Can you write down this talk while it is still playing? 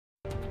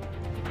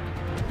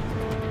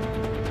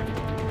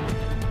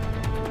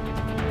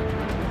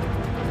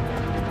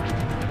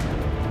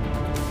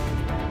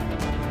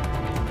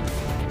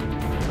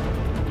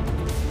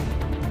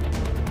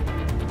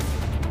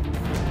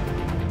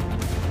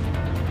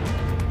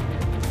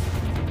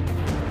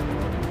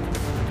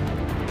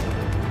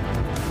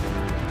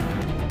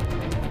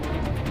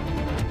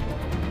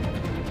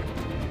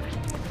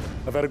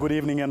A very good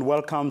evening and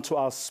welcome to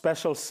our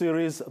special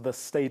series, The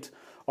State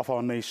of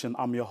Our Nation.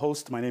 I'm your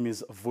host. My name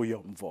is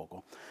Vuyo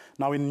Mvogo.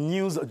 Now in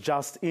news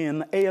just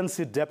in,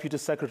 ANC Deputy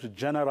Secretary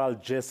General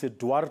Jesse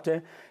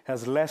Duarte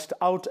has lashed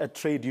out at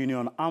trade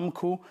union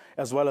AMCU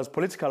as well as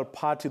political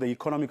party the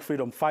Economic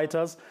Freedom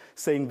Fighters,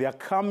 saying their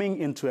coming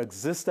into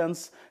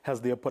existence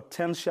has the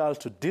potential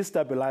to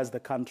destabilize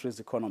the country's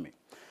economy.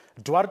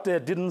 Duarte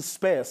didn't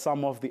spare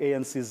some of the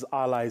ANC's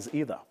allies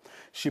either.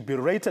 She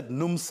berated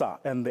NUMSA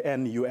and the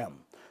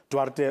NUM.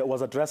 Duarte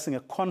was addressing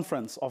a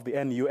conference of the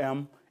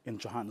NUM in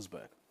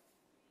Johannesburg.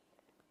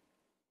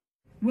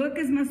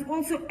 Workers must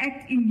also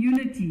act in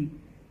unity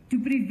to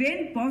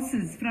prevent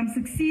bosses from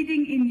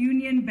succeeding in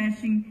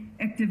union-bashing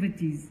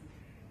activities.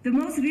 The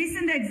most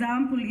recent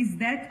example is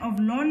that of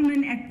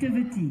lawnman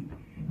activity,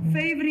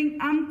 favoring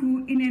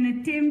AMCU in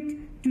an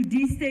attempt to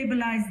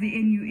destabilize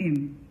the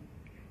NUM,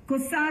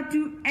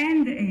 COSATU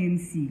and the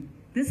ANC.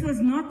 This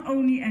was not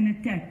only an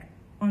attack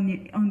on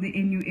the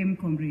NUM,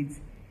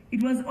 comrades.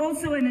 It was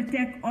also an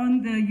attack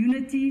on the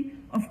unity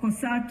of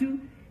COSATU,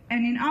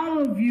 and in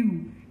our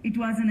view, it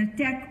was an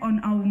attack on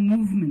our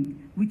movement,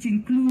 which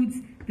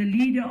includes the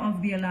leader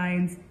of the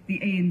alliance, the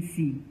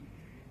ANC.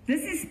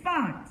 This is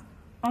part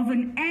of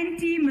an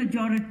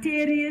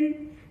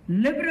anti-majoritarian,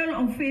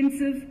 liberal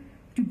offensive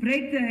to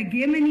break the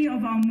hegemony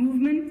of our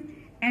movement,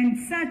 and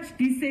such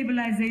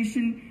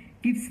destabilization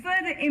gives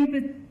further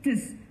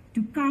impetus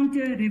to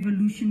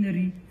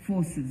counter-revolutionary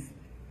forces.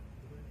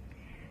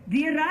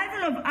 The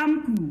arrival of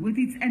AMCU with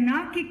its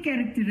anarchic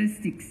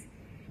characteristics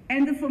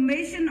and the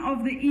formation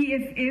of the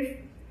EFF,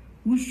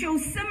 who show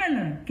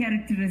similar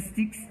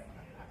characteristics,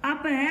 are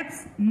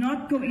perhaps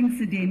not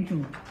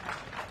coincidental.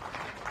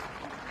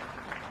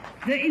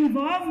 The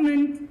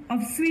involvement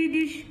of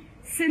Swedish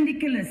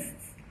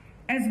syndicalists,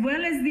 as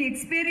well as the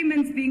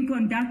experiments being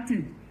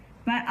conducted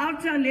by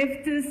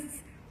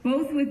ultra-leftists,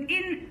 both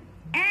within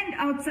and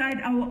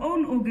outside our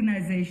own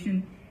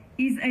organization,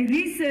 is a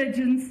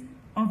resurgence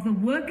of the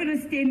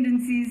workerist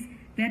tendencies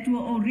that were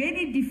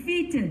already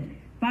defeated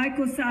by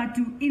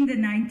COSATU in the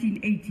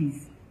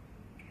 1980s.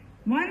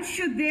 One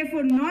should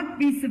therefore not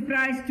be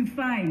surprised to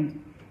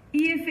find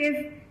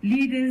EFF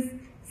leaders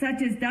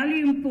such as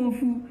Dali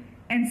Mpofu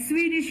and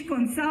Swedish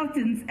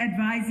consultants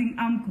advising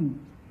AMCU.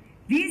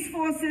 These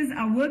forces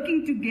are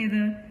working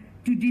together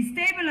to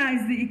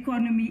destabilize the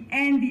economy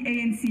and the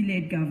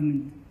ANC-led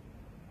government.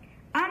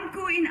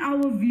 AMCU, in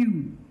our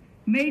view,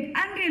 made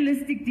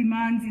unrealistic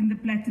demands in the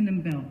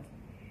Platinum Belt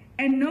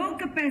and no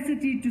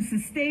capacity to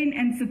sustain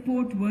and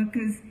support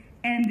workers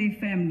and their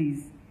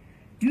families.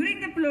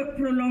 During the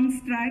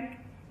prolonged strike,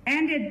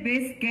 and at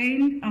best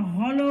gained a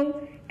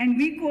hollow, and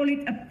we call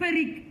it a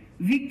Pyrrhic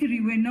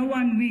victory where no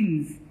one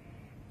wins,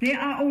 there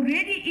are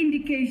already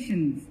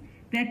indications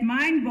that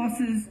mine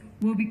bosses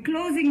will be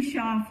closing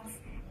shafts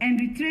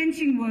and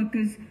retrenching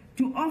workers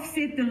to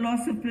offset the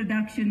loss of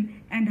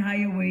production and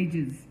higher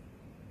wages.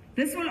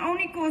 This will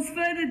only cause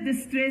further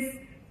distress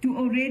to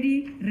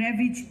already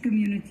ravaged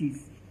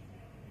communities.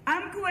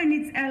 AMCU and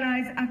its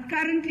allies are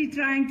currently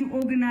trying to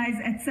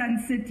organize at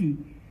Sun City.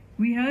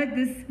 We heard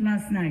this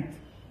last night,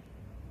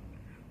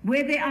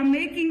 where they are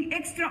making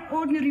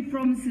extraordinary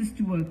promises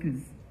to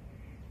workers.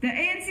 The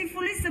ANC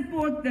fully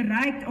support the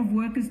right of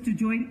workers to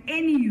join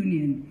any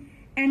union,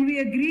 and we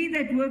agree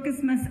that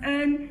workers must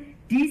earn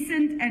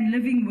decent and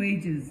living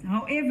wages.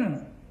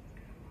 However,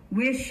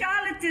 where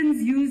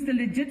charlatans use the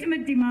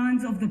legitimate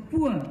demands of the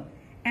poor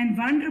and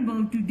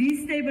vulnerable to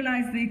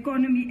destabilize the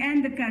economy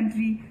and the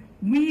country,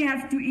 we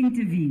have to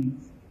intervene.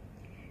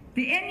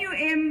 The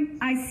NUM,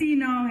 I see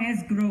now,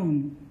 has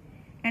grown,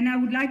 and I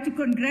would like to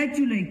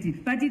congratulate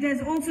it, but it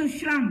has also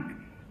shrunk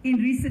in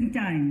recent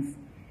times.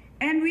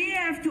 And we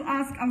have to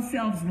ask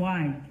ourselves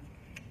why.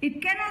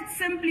 It cannot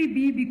simply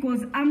be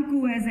because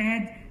AMCU has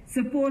had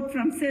support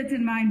from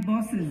certain mine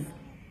bosses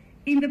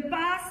in the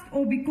past,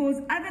 or because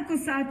other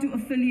COSATU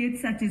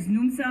affiliates such as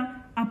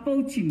NUMSA are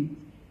poaching.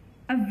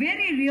 A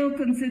very real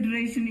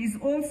consideration is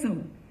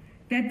also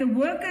that the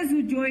workers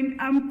who joined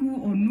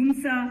AMCU or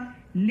NUMSA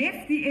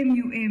left the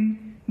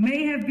MUM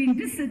may have been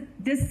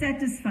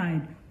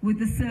dissatisfied with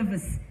the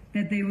service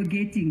that they were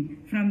getting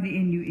from the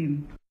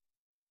NUM.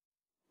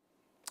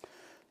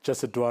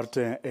 Jesse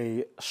Duarte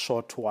a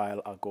short while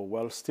ago.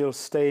 Well, still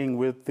staying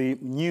with the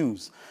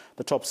news,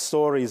 the top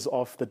stories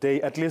of the day,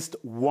 at least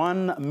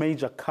one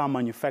major car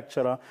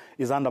manufacturer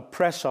is under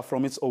pressure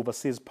from its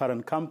overseas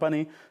parent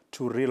company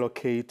to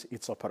relocate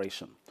its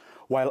operation,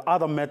 while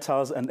other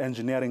metals and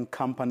engineering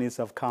companies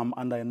have come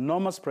under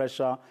enormous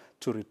pressure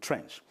to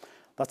retrench.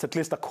 That's at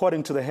least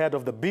according to the head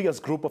of the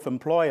biggest group of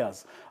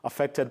employers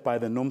affected by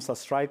the NUMSA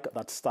strike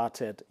that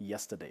started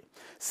yesterday.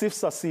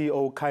 SIFSA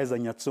CEO Kaiser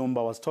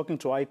Nyatsumba was talking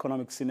to our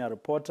economic senior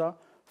reporter,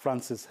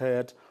 Francis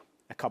Heard,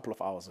 a couple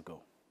of hours ago.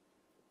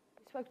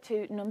 I spoke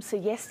to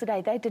NUMSA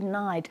yesterday. They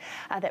denied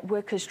that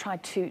workers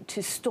tried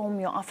to storm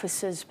your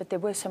offices, but there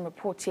were some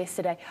reports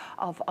yesterday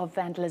of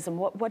vandalism.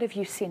 What have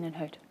you seen and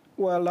heard?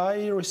 Well,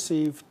 I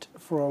received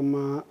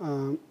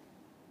from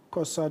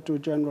COSATU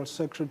General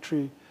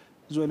Secretary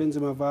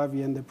Zwelinzima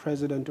Vavi and the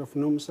president of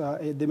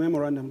NUMSA, the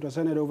memorandum was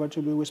handed over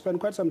to me. We spent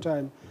quite some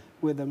time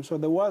with them, so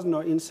there was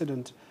no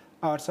incident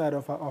outside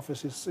of our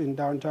offices in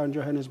downtown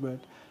Johannesburg.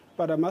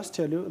 But I must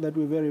tell you that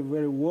we're very,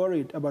 very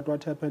worried about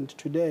what happened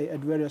today at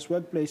various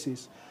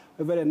workplaces.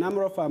 We've had a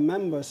number of our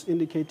members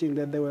indicating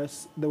that there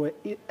were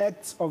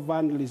acts of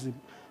vandalism.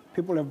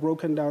 People have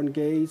broken down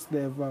gates,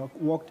 they've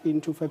walked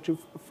into factory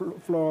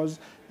floors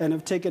and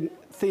have taken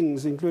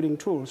things, including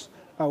tools,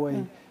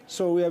 away.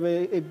 So we have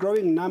a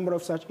growing number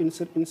of such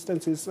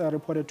instances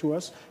reported to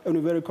us, and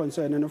we're very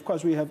concerned. And of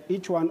course, we have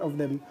each one of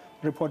them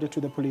reported to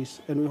the police,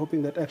 and we're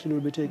hoping that action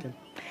will be taken.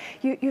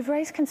 You've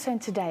raised concern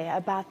today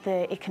about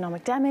the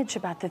economic damage,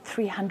 about the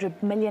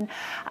 300 million.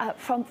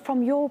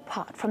 From your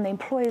part, from the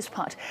employer's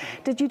part,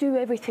 did you do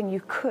everything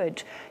you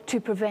could to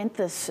prevent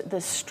this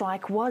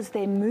strike? Was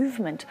there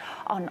movement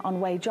on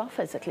wage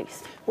offers, at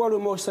least? Well, we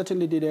most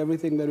certainly did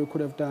everything that we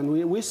could have done.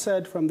 We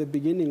said from the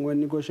beginning, when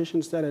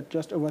negotiations started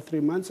just over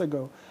 3 months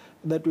ago,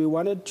 that we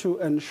wanted to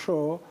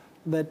ensure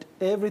that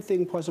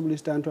everything possible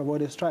is done to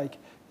avoid a strike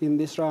in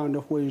this round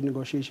of wage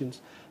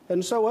negotiations.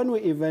 And so when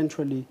we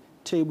eventually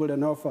tabled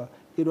an offer,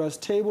 it was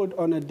tabled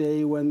on a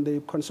day when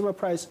the consumer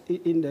price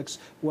index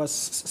was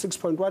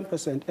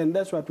 6.1%, and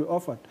that's what we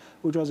offered,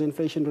 which was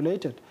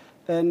inflation-related.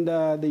 And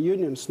the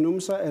unions,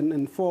 NUMSA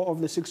and 4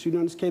 of the 6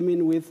 unions, came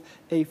in with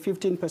a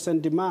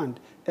 15% demand,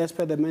 as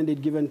per the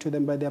mandate given to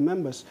them by their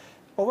members.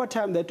 Over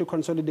time, they had to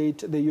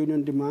consolidate the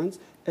union demands,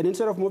 and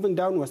instead of moving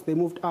downwards, they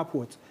moved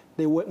upwards.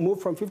 They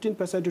moved from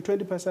 15% to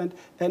 20%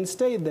 and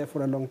stayed there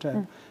for a long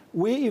time.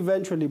 We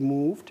eventually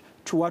moved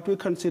to what we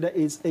consider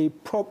is a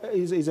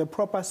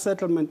proper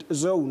settlement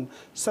zone,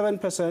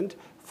 7%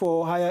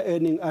 for higher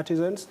earning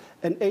artisans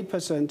and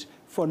 8%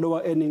 for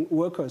lower earning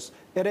workers,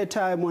 at a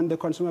time when the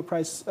consumer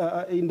price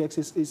index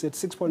is at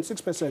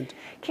 6.6%.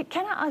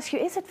 Can I ask you,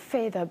 is it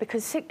fair though,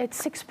 because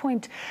it's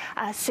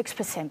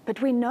 6.6%,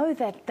 but we know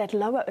that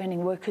lower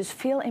earning workers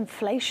feel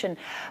inflation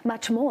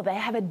much more. They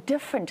have a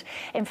different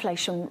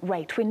inflation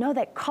rate. We know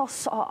that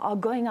costs are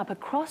going up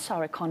across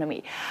our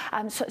economy.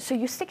 So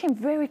you're sticking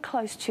very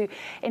close to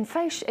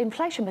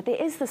inflation, but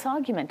there is this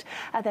argument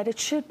that it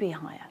should be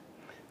higher.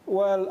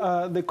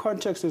 Well, the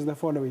context is the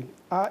following.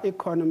 Our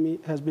economy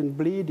has been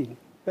bleeding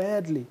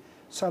badly.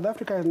 South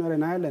Africa is not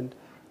an island.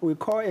 We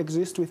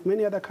coexist with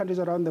many other countries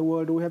around the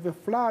world. We have a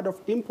flood of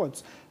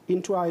imports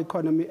into our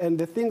economy, and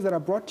the things that are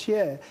brought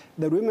here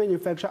that we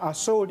manufacture are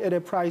sold at a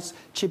price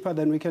cheaper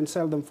than we can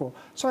sell them for.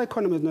 So our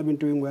economy has not been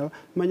doing well.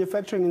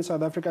 Manufacturing in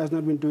South Africa has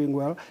not been doing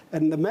well,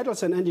 and the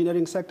metals and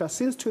engineering sector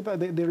since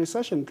the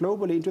recession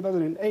globally in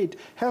 2008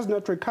 has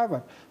not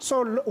recovered.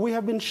 So we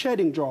have been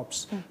shedding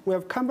jobs. We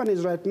have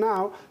companies right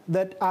now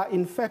that are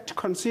in fact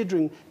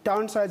considering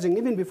downsizing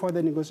even before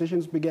the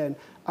negotiations began.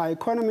 Our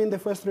economy in the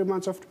first 3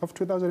 months of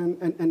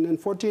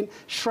 2014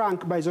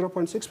 shrunk by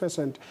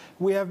 0.6%.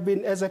 We have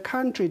been, as a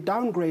country,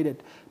 downgraded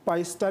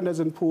by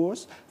Standards &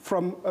 Poor's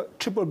from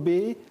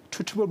BBB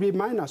to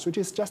BBB-, which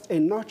is just a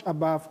notch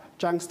above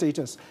junk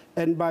status,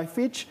 and by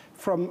Fitch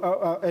from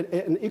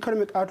an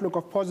economic outlook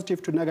of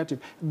positive to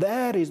negative.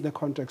 That is the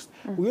context.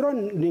 We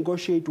don't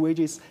negotiate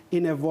wages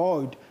in a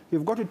void.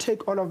 You've got to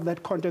take all of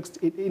that context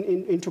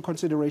into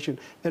consideration.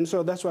 And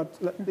so that's what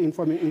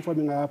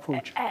informing our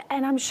approach.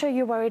 And I'm sure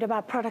you're worried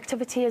about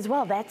productivity as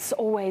well. That's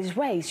always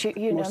raised.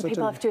 You know,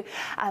 people have to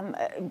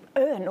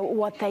earn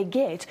what they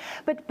get.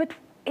 But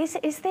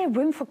is there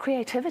room for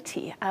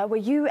creativity? Were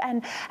you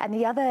and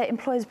the other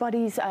employers'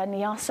 bodies,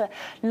 NIASA,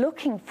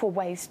 looking for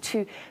ways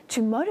to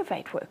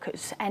motivate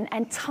workers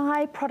and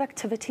tie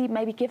productivity,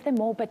 maybe give them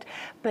more,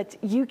 but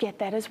you get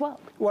that as well?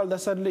 Well, there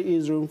certainly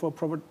is room for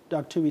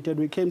productivity. And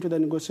we came to the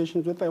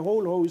negotiations with a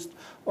whole host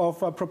of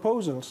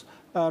proposals.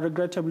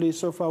 Regrettably,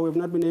 so far, we've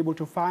not been able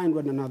to find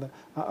one another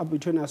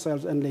between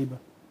ourselves and Labour.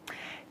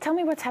 Tell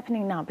me what's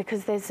happening now,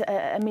 because there's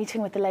a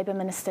meeting with the Labour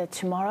Minister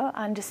tomorrow,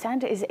 I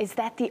understand. Is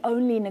that the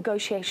only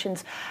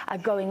negotiations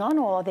going on,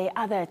 or are there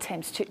other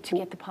attempts to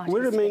get the parties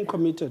together? We remain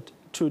committed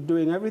to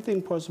doing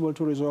everything possible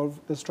to resolve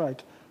the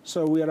strike.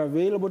 So we are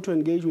available to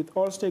engage with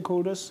all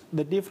stakeholders,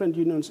 the different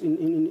unions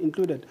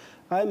included.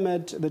 I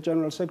met the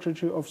General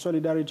Secretary of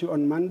Solidarity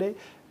on Monday,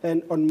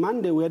 and on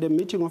Monday we had a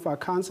meeting of our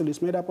council.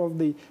 It's made up of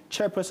the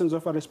chairpersons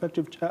of our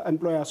respective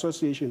employer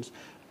associations.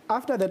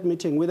 After that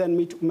meeting, we then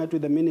met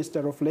with the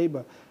Minister of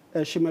Labour.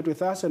 She met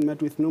with us and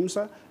met with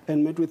NUMSA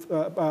and met with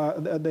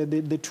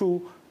the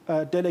 2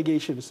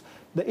 delegations.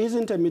 There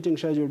isn't a meeting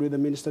scheduled with the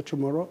Minister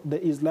tomorrow. There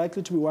is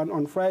likely to be one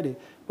on Friday.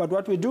 But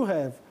what we do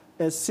have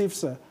as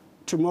CIFSA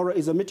tomorrow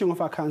is a meeting of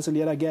our council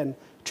yet again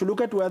to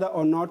look at whether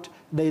or not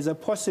there is a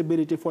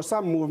possibility for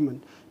some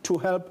movement to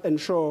help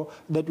ensure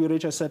that we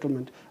reach a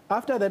settlement.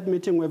 After that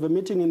meeting, we have a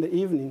meeting in the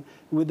evening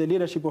with the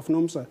leadership of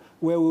NUMSA,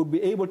 where we will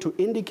be able to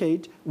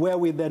indicate where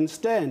we then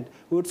stand.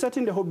 We would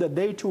certainly hope that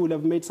they too will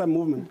have made some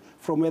movement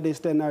from where they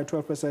stand now at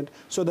 12%,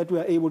 so that we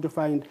are able to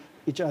find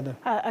each other.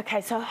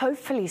 Okay, so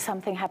hopefully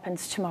something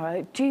happens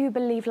tomorrow. Do you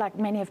believe, like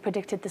many have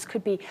predicted, this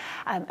could be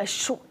a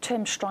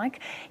short-term strike?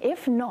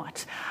 If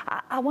not,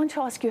 I want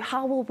to ask you,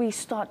 how will we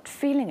start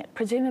feeling it,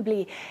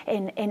 presumably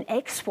in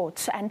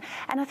exports? And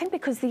I think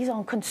because these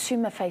are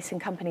consumer-facing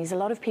companies, a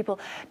lot of people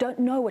don't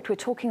know what we're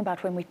talking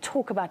about when we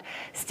talk about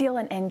steel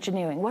and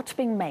engineering. What's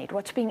being made?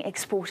 What's being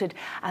exported?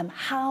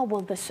 How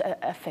will this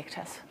affect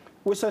us?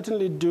 We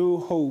certainly do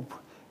hope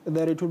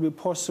that it will be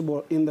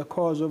possible in the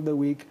course of the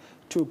week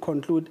to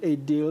conclude a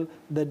deal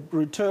that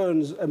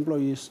returns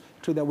employees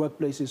to their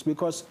workplaces,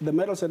 because the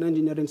metals and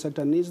engineering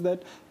sector needs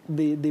that,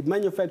 the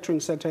manufacturing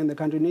sector in the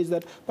country needs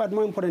that, but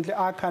more importantly,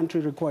 our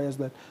country requires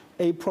that.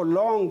 A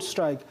prolonged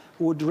strike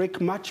would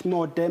wreak much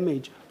more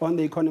damage on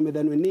the economy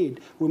than we need.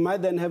 We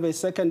might then have a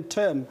second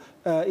term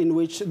in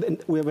which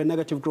we have a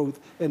negative growth,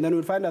 and then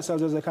we'll find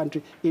ourselves as a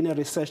country in a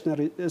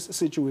recessionary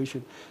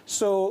situation.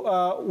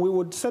 So we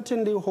would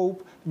certainly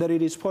hope that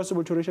it is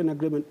possible to reach an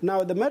agreement.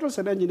 Now, the metals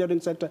and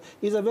engineering sector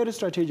is a very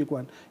strategic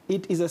one.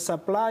 It is a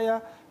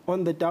supplier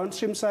on the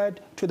downstream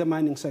side to the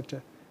mining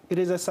sector. It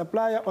is a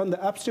supplier on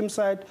the upstream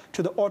side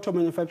to the auto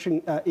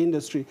manufacturing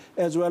industry,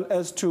 as well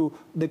as to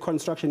the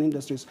construction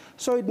industries.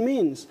 So it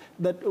means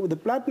that the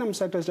platinum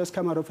sector has just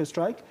come out of a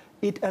strike.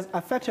 It has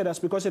affected us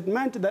because it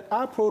meant that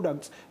our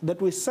products that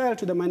we sell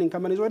to the mining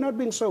companies were not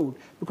being sold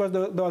because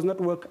there was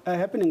not work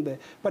happening there.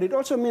 But it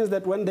also means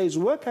that when there's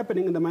work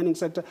happening in the mining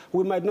sector,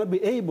 we might not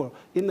be able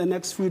in the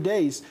next few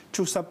days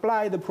to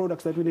supply the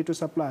products that we need to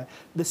supply.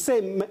 The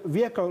same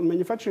vehicle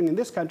manufacturing in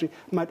this country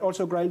might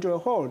also grind to a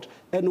halt.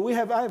 And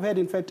I've had,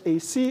 in fact, a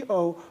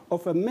CEO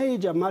of a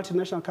major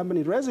multinational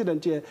company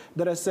resident here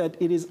that has said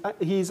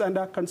he is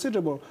under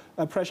considerable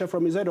pressure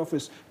from his head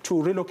office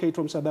to relocate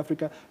from South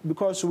Africa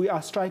because we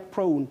are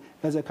strike-prone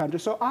as a country.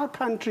 So our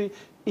country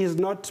is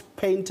not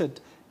painted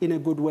in a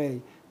good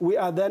way. We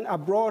are then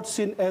abroad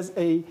seen as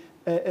an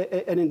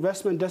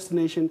investment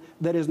destination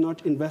that is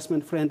not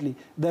investment-friendly,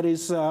 that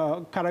is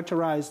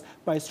characterized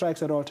by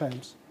strikes at all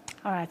times.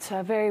 All right, so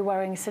a very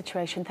worrying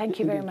situation. Thank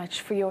you very much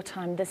for your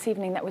time this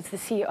evening. That was the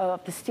CEO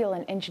of the Steel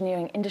and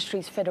Engineering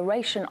Industries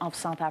Federation of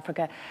South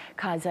Africa,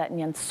 Kaiser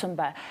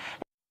Nyansumba.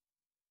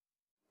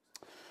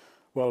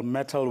 Well,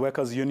 Metal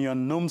Workers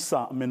Union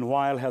NUMSA,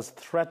 meanwhile, has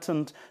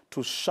threatened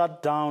to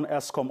shut down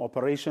Eskom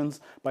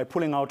operations by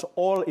pulling out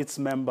all its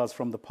members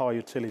from the power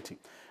utility.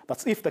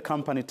 That's if the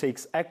company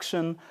takes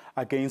action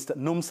against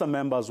NUMSA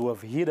members who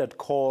have heeded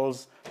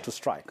calls to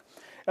strike.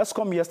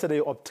 Eskom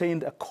yesterday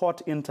obtained a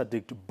court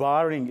interdict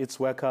barring its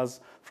workers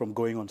from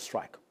going on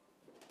strike.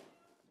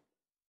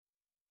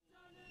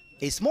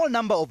 A small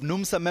number of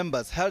NUMSA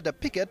members held a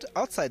picket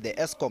outside the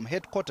Eskom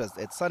headquarters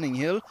at Sunning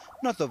Hill,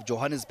 north of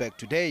Johannesburg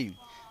today.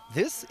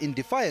 This in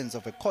defiance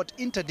of a court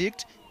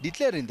interdict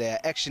declaring their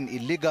action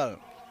illegal.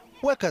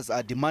 Workers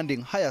are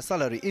demanding higher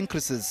salary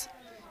increases.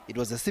 It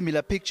was a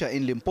similar picture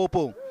in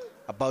Limpopo.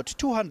 About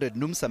 200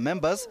 NUMSA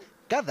members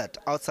gathered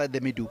outside the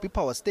Medupi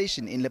power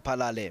station in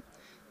Lephalale.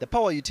 The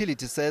power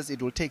utility says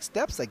it will take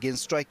steps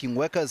against striking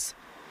workers.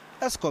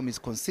 Eskom is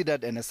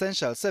considered an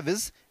essential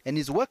service and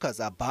its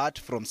workers are barred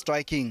from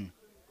striking.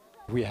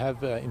 We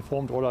have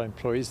informed all our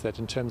employees that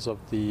in terms of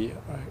the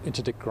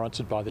interdict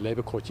granted by the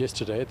Labour Court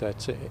yesterday,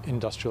 that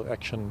industrial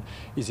action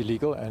is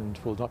illegal and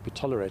will not be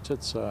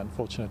tolerated. So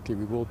unfortunately,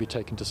 we will be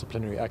taking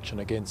disciplinary action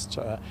against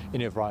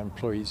any of our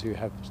employees who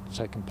have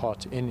taken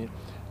part in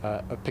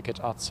a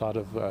picket outside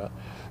of,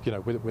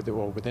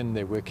 within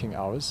their working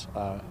hours,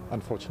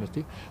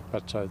 unfortunately.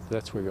 But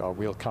that's where we are.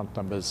 We'll count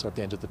numbers at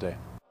the end of the day.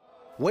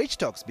 Wage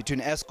talks between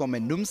Eskom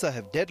and NUMSA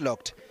have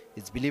deadlocked.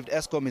 It's believed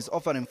Eskom is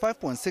offering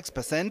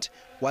 5.6%,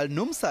 while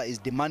NUMSA is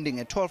demanding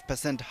a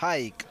 12%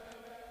 hike.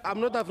 I'm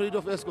not afraid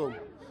of Eskom.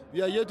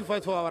 We are here to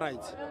fight for our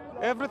rights.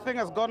 Everything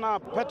has gone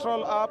up,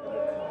 petrol up,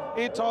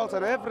 e-tolls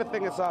and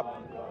everything is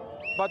up.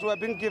 But we're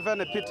being given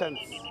a pittance.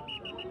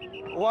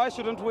 Why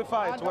shouldn't we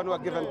fight when we're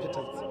given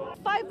pittance?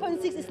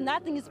 5.6 is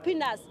nothing, it's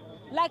peanuts.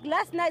 Like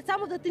last night,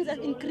 some of the things have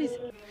increased.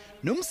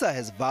 NUMSA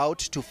has vowed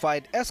to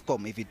fight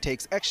Eskom if it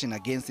takes action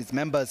against its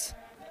members.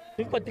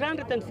 We've got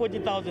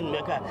 340,000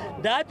 megas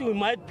that we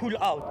might pull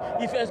out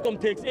if Eskom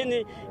takes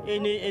any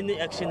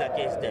action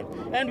against them.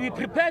 And we're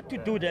prepared to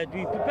do that.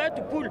 We're prepared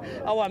to pull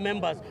our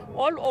members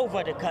all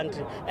over the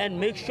country and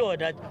make sure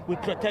that we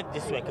protect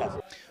these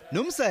workers.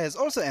 NUMSA has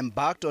also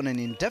embarked on an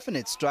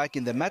indefinite strike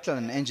in the metal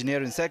and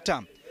engineering sector.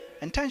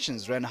 And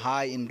tensions ran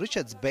high in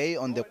Richards Bay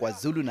on the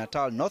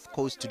KwaZulu-Natal north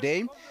coast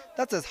today.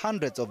 That's as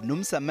hundreds of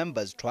NUMSA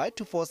members tried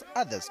to force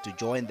others to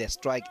join their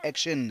strike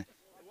action.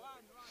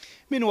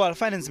 Meanwhile,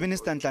 Finance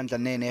Minister Nhlanhla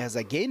Nene has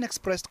again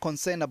expressed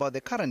concern about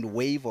the current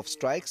wave of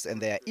strikes and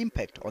their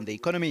impact on the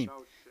economy.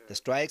 The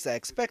strikes are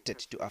expected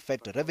to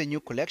affect revenue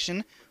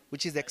collection,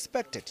 which is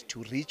expected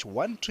to reach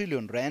 1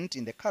 trillion rand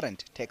in the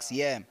current tax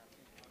year.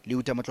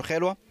 Liuta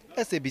Matlogelwa,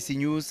 SABC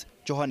News,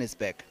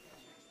 Johannesburg.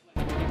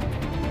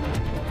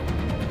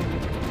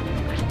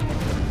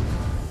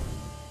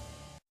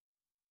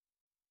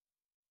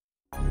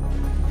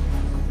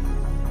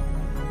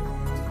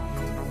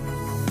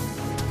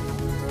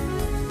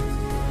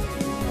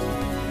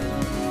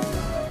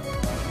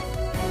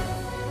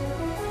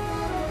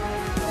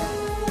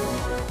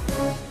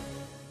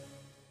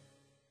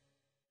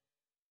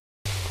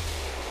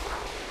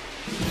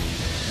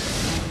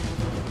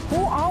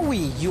 we,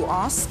 you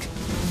ask?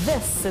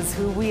 This is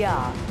who we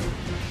are.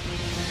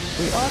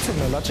 We are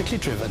technologically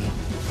driven.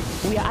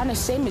 We are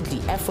unashamedly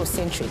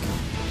Afrocentric.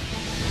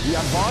 We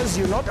advise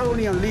you not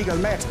only on legal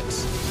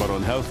matters, but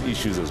on health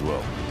issues as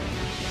well.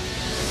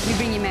 We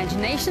bring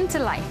imagination to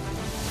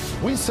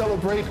life. We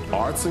celebrate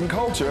arts and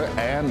culture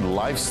and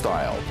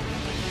lifestyle.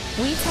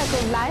 We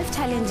tackle life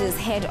challenges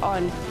head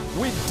on.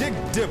 We dig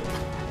deep.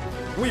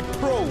 We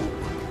probe.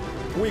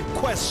 We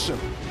question.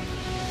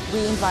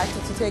 We invite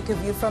you to take a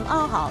view from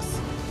our house,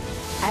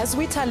 as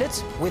we tell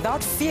it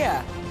without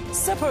fear,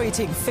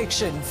 separating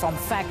fiction from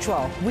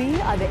factual.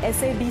 We are the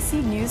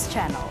SABC News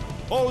Channel.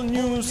 All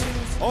news,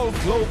 all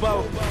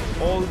global,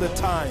 all the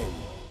time.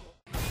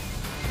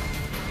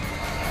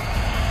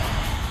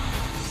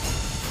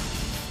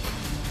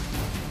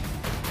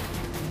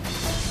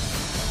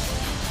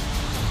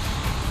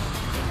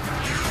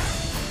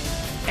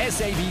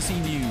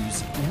 SABC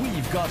News,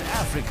 we've got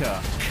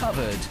Africa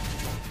covered.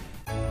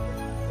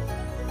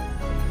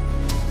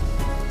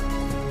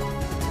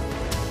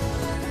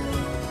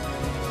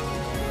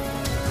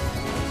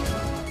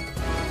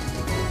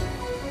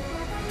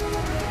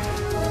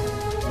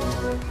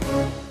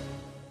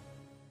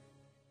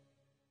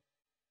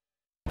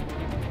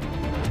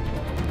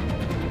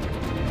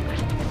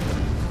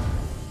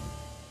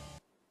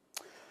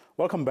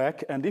 Welcome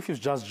back, and if you've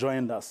just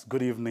joined us,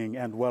 good evening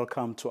and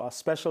welcome to our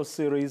special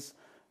series,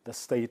 The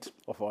State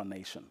of Our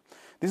Nation.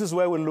 This is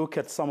where we look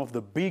at some of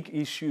the big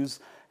issues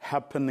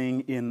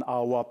happening in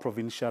our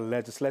provincial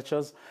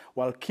legislatures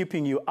while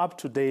keeping you up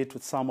to date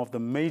with some of the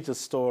major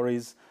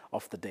stories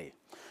of the day.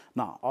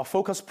 Now, our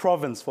focus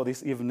province for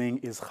this evening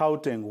is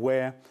Gauteng,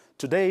 where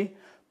today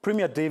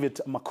Premier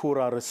David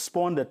Makhura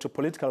responded to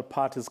political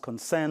parties'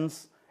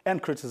 concerns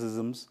and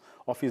criticisms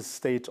of his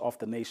State of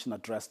the Nation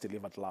address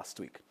delivered last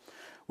week.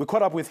 We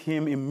caught up with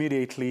him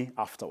immediately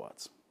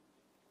afterwards.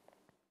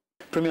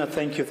 Premier,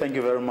 thank you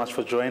very much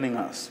for joining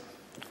us.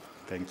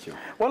 Thank you.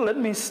 Well, let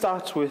me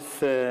start with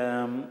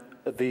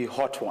the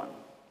hot one,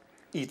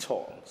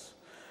 e-tolls.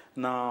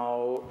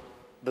 Now,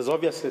 there's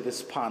obviously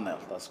this panel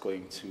that's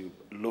going to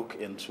look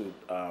into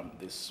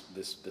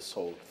this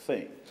whole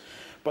thing.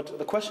 But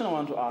the question I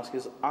want to ask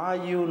is, are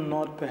you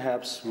not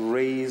perhaps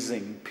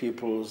raising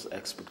people's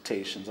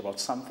expectations about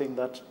something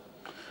that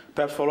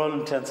perhaps for all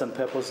intents and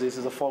purposes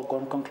is a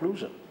foregone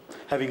conclusion,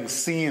 having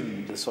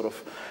seen the sort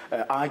of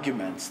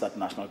arguments that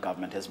national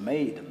government has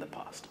made in the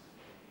past?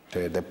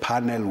 The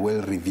panel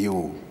will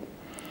review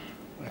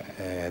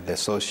the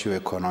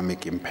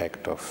socio-economic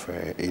impact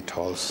of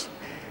e-tolls,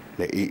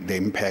 the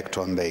impact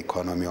on the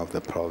economy of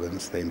the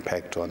province, the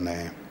impact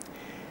on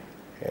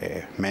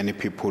many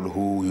people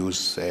who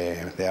use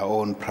their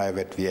own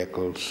private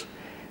vehicles,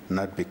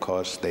 not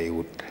because they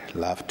would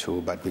love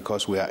to, but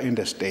because we are in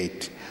the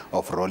state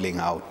of rolling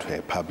out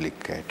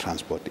public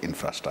transport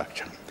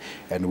infrastructure.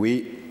 And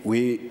we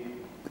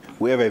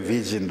have a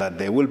vision that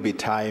there will be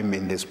time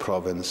in this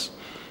province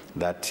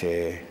that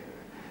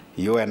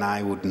you and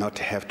I would not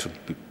have to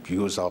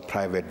use our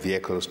private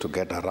vehicles to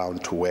get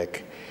around to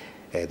work,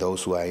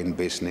 those who are in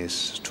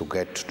business to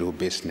get to do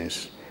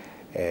business.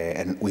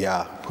 And we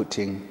are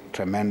putting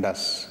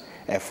tremendous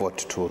effort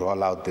to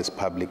roll out this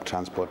public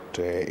transport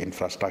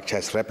infrastructure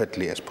as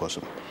rapidly as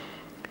possible.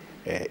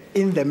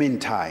 In the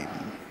meantime,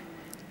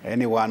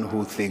 anyone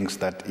who thinks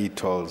that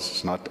e-tolls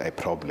is not a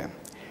problem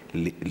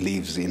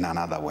lives in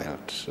another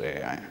world.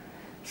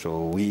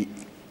 So we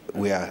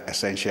are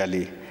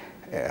essentially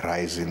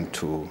rising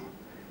to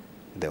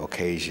the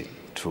occasion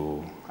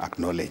to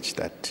acknowledge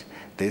that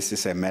this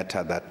is a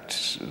matter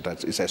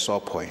that is a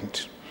sore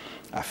point,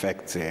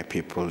 affects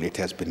people. It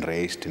has been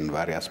raised in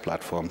various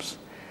platforms.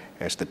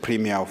 As the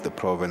Premier of the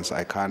province,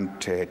 I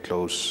can't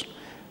close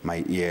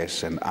my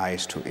ears and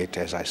eyes to it,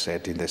 as I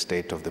said in the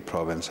State of the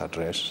Province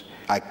address.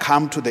 I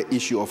come to the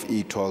issue of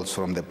e-tolls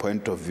from the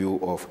point of view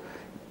of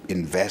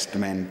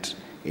investment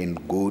in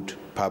good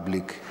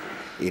public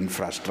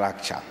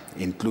infrastructure,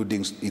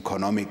 including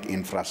economic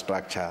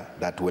infrastructure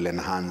that will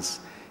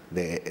enhance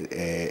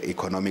the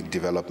economic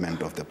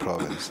development of the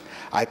province.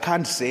 I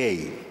can't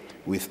say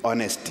with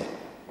honesty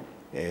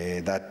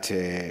that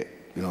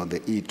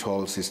the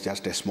e-tolls is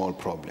just a small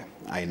problem.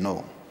 I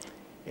know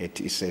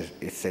it's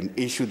an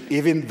issue.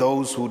 Even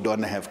those who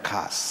don't have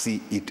cars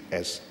see it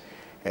as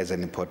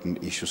an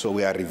important issue. So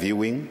we are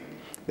reviewing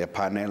the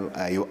panel.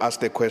 You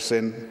asked the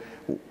question,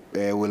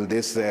 will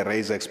this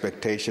raise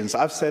expectations?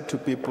 I've said to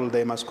people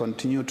they must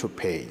continue to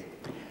pay.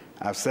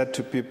 I've said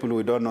to people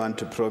we don't want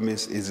to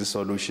promise easy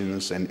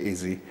solutions and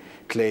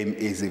claim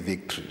easy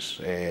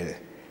victories.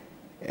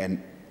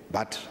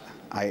 But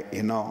I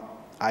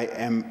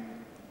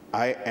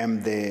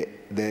am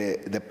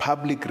the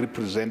public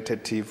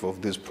representative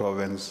of this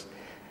province,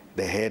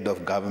 the head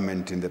of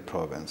government in the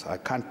province. I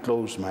can't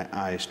close my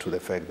eyes to the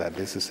fact that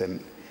this is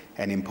an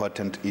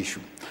important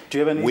issue. Do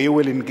you have any? We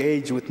will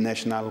engage with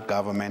national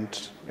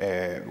government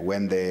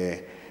when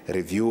the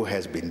review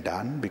has been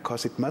done,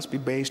 because it must be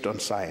based on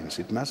science.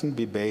 It mustn't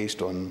be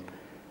based on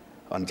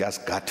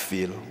just gut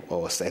feel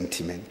or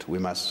sentiment. We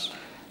must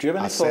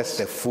assess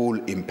the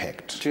full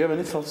impact. Do you have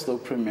any thoughts, though,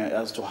 Premier,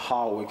 as to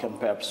how we can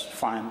perhaps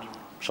find,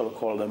 shall we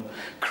call them,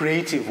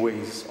 creative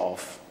ways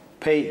of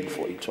paying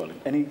for e-tolling?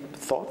 Any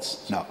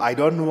thoughts? No, I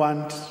don't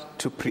want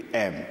to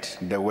preempt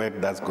the work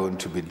that's going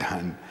to be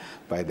done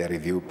by the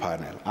review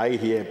panel. I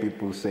hear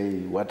people say,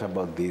 what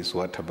about this,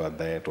 what about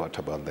that, what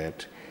about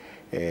that?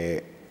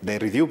 The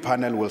review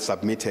panel will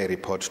submit a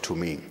report to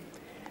me.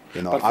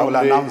 You know, I'll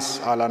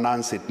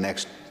announce it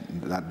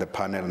the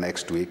panel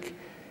next week.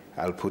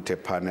 I'll put a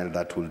panel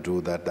that will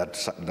do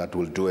that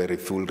will do a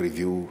full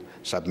review,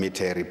 submit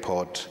a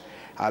report.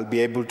 I'll be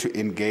able to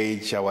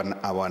engage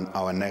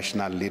our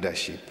national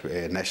leadership,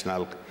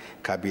 national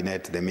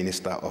cabinet, the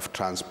Minister of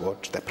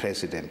Transport, the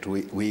President.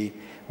 We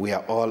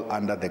are all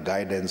under the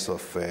guidance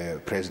of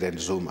President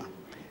Zuma.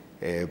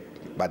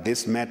 But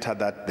this matter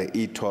that the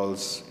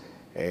e-tolls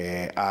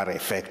are a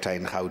factor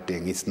in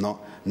Gauteng,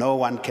 no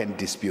one can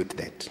dispute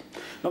that.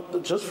 No,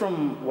 just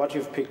from what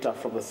you've picked up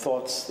from the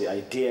thoughts, the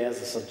ideas,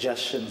 the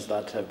suggestions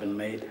that have been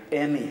made,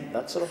 any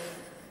that sort of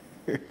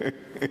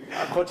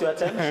caught your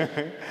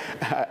attention?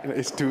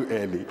 It's too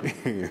early.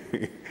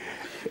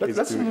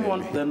 Let's move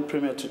on then,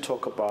 Premier, to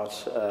talk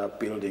about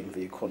building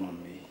the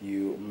economy.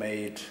 You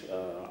made,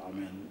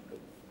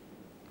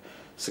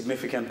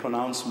 significant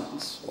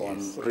pronouncements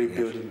on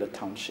rebuilding the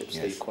townships,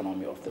 the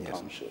economy of the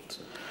townships.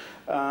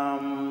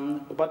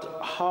 But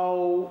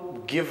how,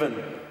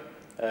 given,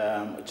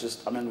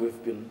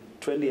 we've been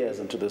 20 years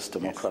into this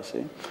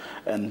democracy,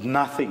 and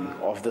nothing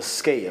of the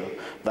scale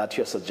that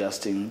you're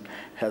suggesting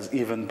has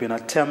even been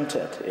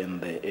attempted in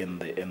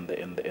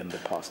the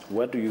past.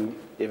 Where do you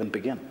even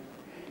begin?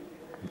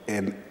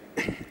 And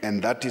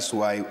that is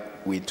why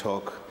we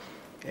talk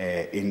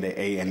in the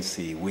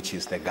ANC, which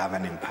is the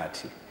governing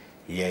party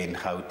here in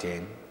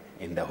Gauteng,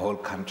 in the whole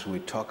country. We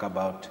talk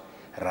about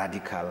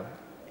radical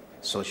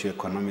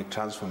socio-economic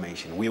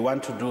transformation. We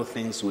want to do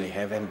things we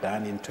haven't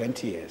done in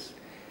 20 years.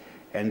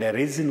 And the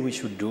reason we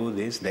should do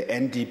this, the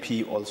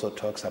NDP also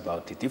talks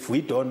about it. If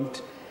we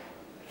don't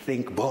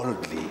think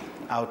boldly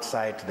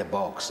outside the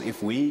box,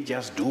 if we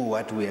just do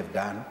what we have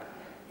done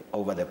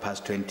over the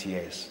past 20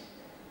 years,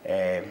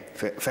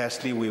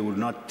 firstly, we will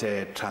not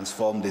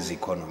transform this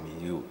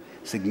economy.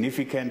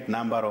 Significant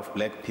number of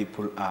black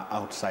people are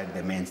outside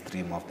the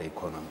mainstream of the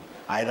economy,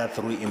 either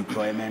through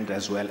employment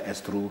as well as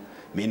through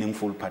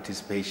meaningful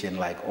participation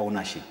like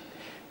ownership,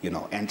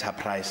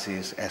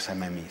 enterprises,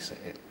 SMMEs.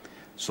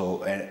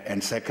 So,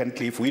 and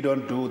secondly, if we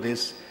don't do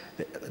this,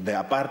 the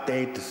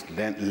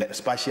apartheid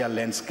spatial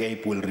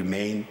landscape will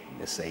remain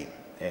the same.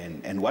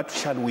 And what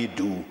shall we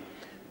do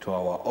to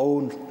our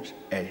own,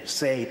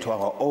 to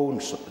our own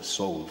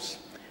souls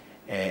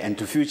and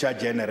to future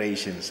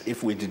generations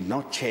if we did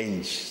not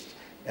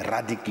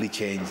radically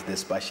change the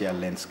spatial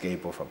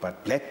landscape of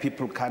apartheid? Black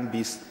people can't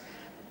be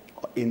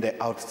in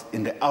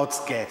the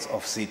outskirts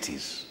of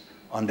cities,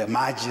 on the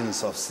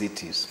margins of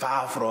cities,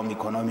 far from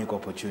economic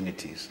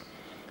opportunities,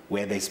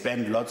 where they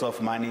spend lots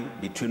of money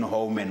between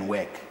home and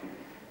work,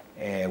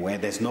 where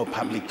there's no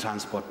public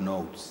transport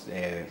nodes.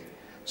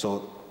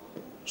 So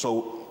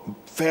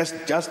first,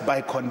 just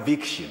by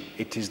conviction,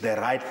 it is the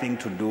right thing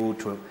to do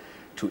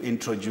to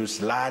introduce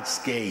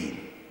large-scale,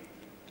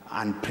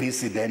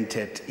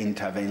 unprecedented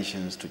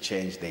interventions to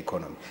change the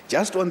economy.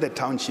 Just on the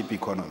township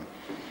economy,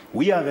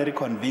 we are very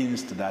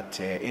convinced that,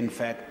 in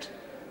fact,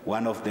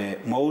 one of the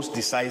most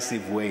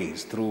decisive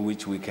ways through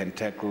which we can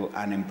tackle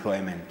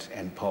unemployment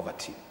and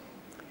poverty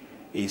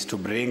is to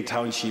make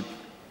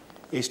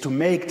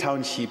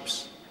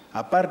townships,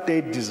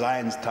 apartheid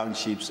designs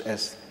townships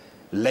as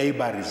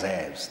labor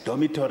reserves,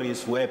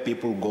 dormitories where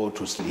people go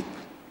to sleep.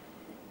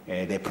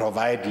 They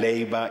provide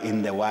labor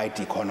in the white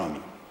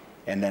economy,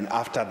 and then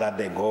after that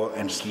they go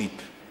and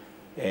sleep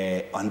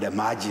on the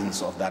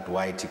margins of that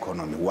white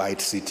economy, white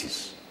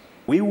cities.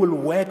 We will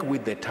work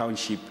with the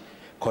township,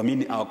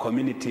 our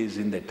communities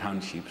in the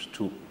townships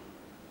to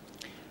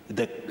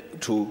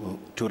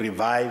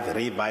revive,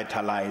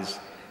 revitalize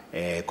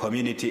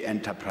community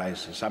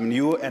enterprises. I mean,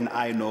 you and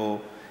I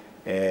know,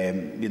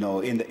 in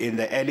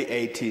the early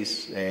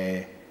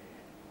 80s,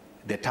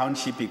 the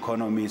township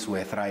economies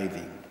were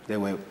thriving. There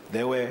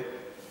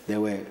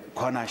were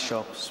corner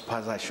shops,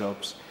 plaza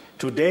shops.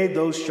 Today,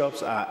 those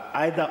shops are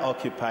either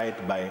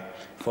occupied by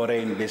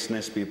foreign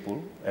business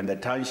people, and the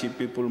township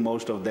people,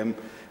 most of them,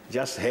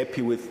 just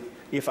happy with,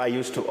 if I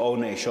used to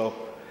own a shop,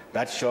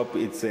 that shop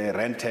is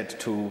rented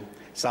to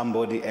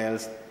somebody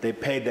else, they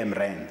pay them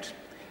rent.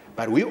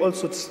 But we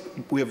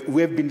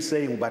have been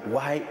saying, but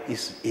why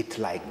is it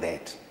like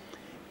that?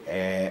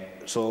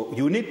 So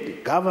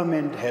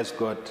government has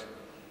got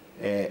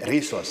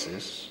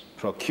resources,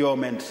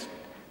 procurement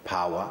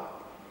power,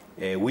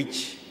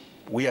 which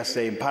we are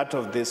saying part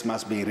of this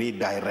must be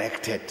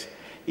redirected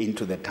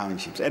into the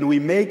townships. And we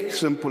make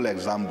simple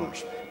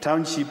examples.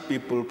 Township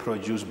people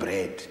produce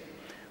bread,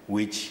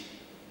 which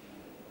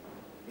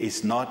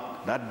is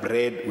not, that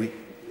bread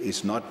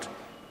is not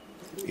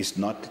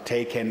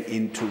taken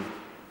into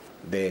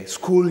the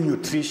school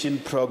nutrition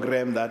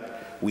program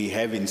that we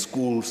have in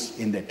schools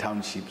in the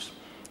townships.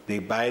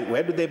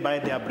 Where do they buy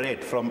their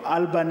bread? From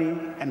Albany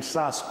and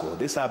Sasco.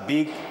 These are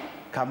big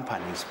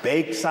companies,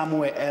 baked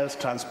somewhere else,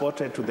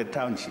 transported to the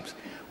townships.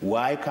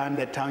 Why can't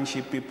the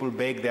township people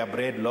bake their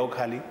bread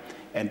locally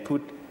and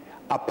put,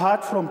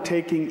 apart from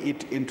taking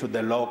it into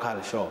the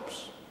local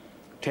shops,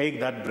 take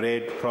that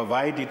bread,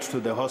 provide it to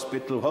the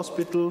hospital.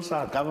 Hospitals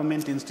are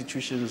government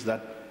institutions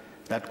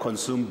that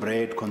consume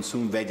bread,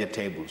 consume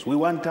vegetables. We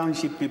want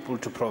township people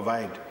to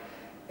provide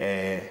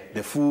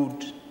the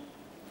food,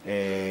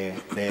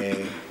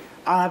 the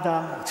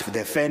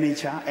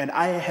furniture, and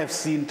I have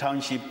seen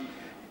township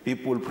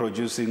people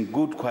producing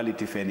good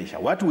quality furniture.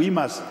 What we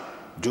must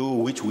do,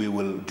 which we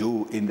will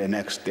do in the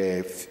next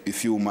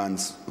few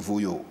months,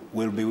 Vuyo,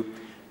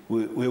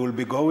 we will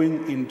be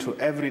going into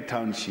every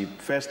township.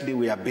 Firstly,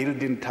 we are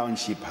building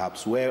township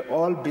hubs where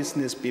all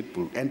business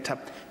people,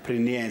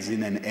 entrepreneurs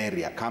in an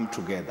area come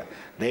together.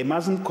 They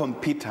mustn't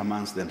compete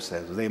amongst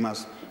themselves. They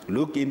must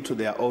look into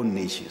their own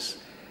niches.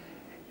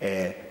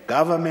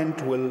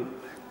 Government will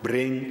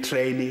bring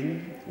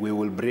training. We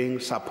will bring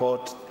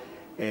support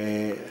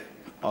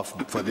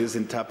for these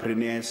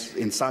entrepreneurs.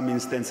 In some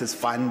instances,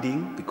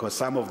 funding, because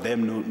some of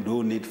them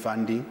do need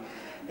funding.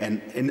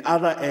 And in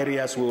other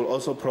areas, we will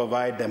also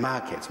provide the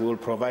markets. We will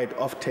provide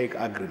off-take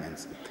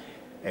agreements.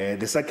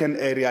 The second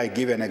area I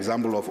give an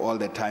example of all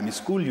the time is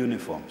school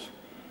uniforms.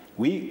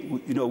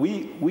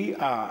 We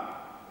are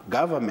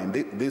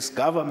government. This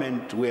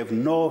government, we have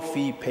no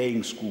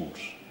fee-paying schools.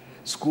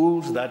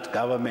 Schools that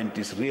government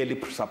is really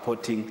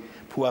supporting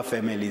poor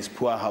families,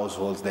 poor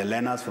households. The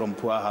learners from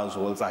poor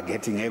households are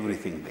getting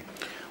everything there.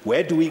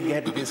 Where do we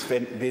get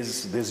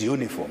this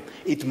uniform?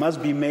 It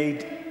must be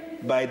made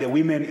by the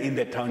women in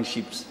the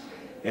townships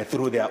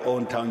through their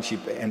own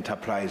township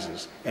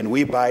enterprises, and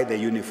we buy the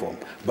uniform.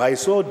 By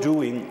so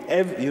doing,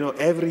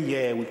 every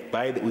year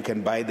we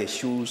can buy the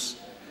shoes.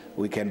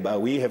 We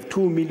have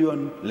 2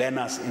 million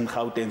learners in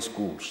Gauteng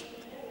schools.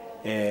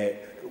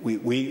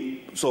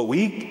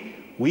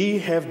 We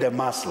have the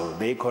muscle,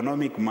 the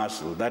economic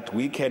muscle that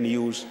we can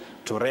use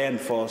to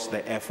reinforce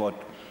the effort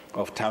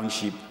of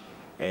township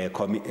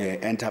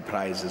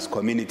enterprises,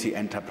 community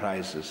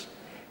enterprises.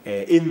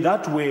 In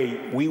that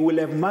way, we will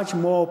have much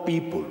more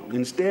people.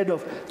 Instead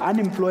of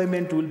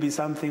unemployment will be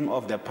something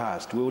of the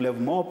past. We will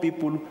have more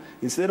people,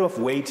 instead of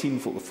waiting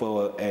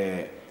for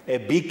a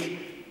big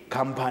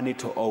company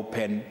to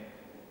open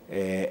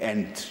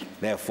and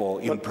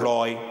therefore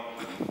employ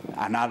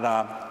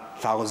another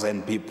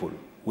 1,000 people.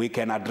 We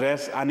can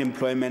address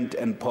unemployment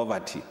and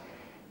poverty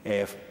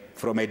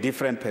from a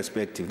different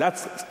perspective.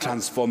 That's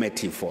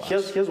transformative for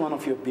us. Here's one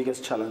of your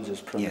biggest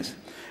challenges, Premier. Yes.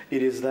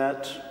 It is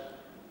that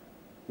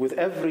with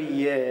every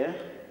year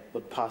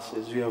that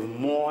passes, you have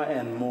more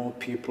and more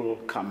people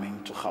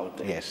coming to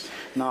Gauteng. Yes.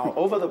 Now,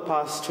 over the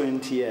past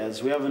 20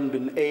 years, we haven't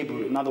been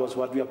able, in other words,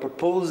 what we are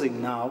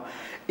proposing now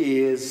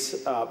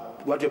is,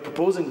 what you're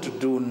proposing to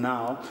do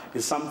now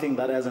is something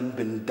that hasn't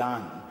been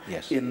done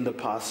in the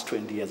past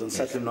 20 years, and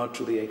certainly not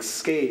to the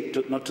scale,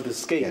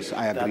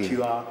 that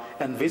you are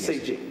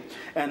envisaging.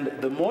 And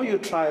the more you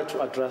try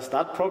to address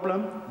that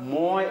problem,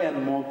 more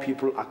and more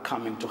people are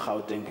coming to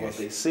Gauteng because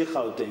they see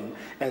Gauteng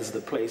as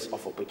the place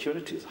of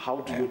opportunities.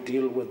 How do you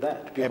deal with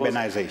that? Because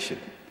urbanization.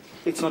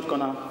 It's not going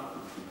to,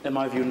 in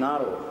my view,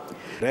 narrow.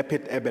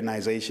 Rapid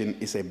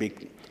urbanization is a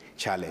big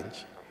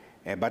challenge.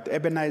 But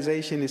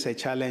urbanization is a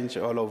challenge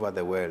all over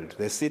the world.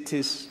 The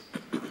cities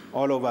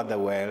all over the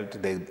world,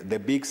 the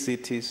big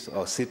cities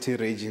or city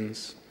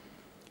regions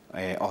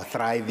or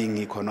thriving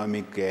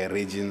economic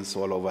regions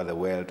all over the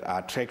world are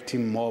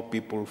attracting more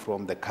people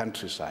from the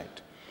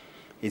countryside.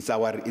 It's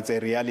a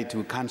reality.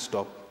 We can't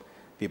stop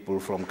people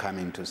from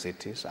coming to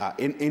cities.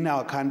 In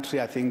our country,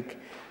 I think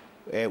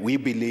we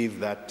believe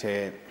that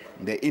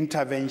the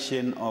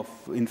intervention of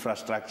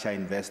infrastructure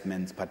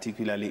investments,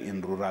 particularly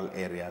in rural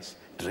areas,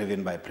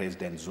 driven by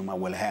President Zuma,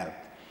 will help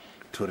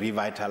to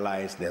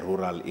revitalize the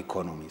rural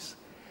economies.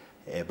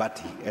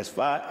 But as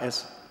far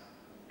as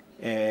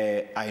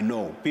I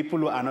know,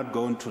 people are not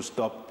going to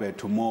stop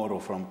tomorrow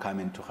from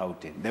coming to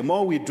Gauteng. The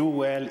more we do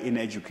well in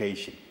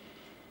education,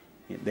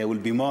 there will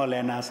be more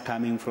learners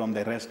coming from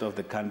the rest of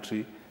the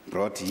country,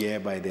 brought here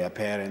by their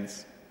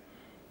parents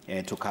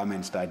to come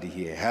and study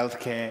here.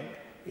 Healthcare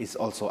is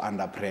also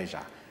under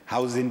pressure.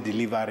 Housing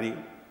delivery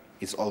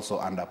is also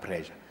under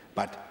pressure.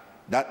 But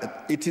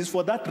it is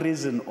for that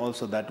reason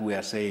also that we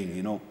are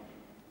saying,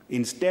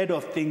 instead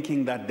of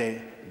thinking that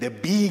the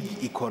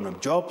big economy,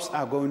 jobs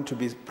are going to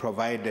be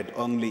provided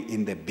only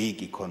in the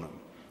big economy.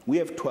 We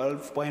have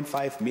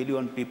 12.5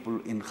 million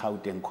people in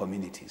Gauteng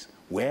communities.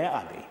 Where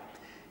are they?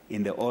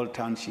 In the old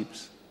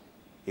townships,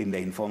 in the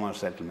informal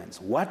settlements.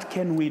 What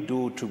can we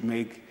do to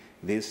make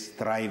this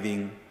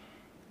thriving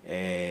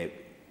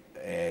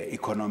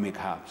economic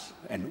hubs?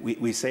 And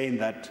we're saying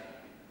that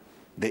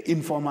the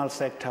informal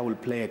sector will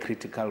play a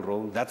critical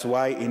role. That's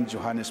why in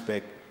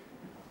Johannesburg,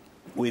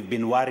 we've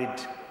been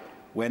worried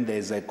when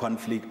there's a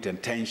conflict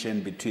and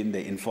tension between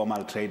the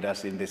informal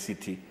traders in the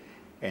city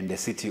and the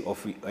city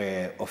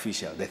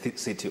officials, the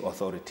city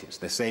authorities,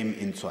 the same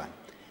in Tshwane.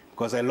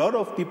 Because a lot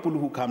of people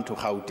who come to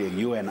Gauteng,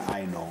 you and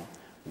I know,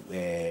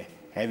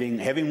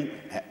 Having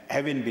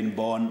been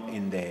born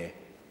in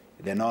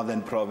the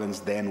northern province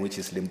then, which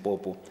is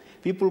Limpopo,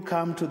 people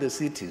come to the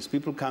cities,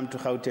 people come to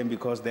Gauteng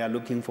because they are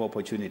looking for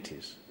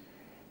opportunities.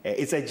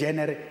 It's a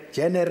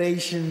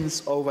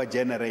generations over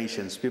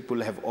generations,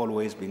 people have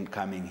always been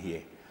coming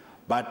here.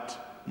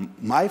 But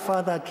my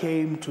father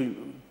came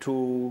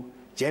to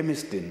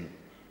Germiston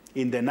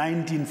in the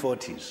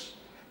 1940s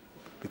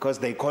because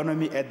the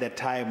economy at the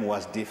time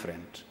was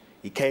different.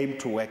 He came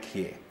to work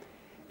here.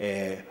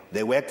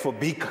 They worked for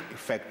big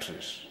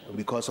factories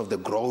because of the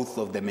growth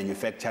of the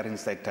manufacturing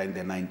sector in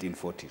the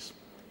 1940s.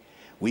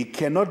 We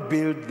cannot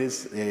build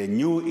this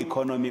new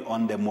economy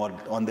on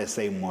the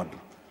same model.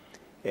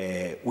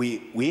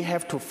 We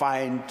have to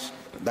find,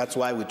 that's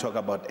why we talk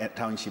about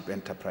township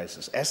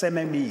enterprises.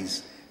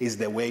 SMMEs is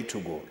the way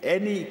to go.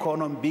 Any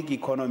big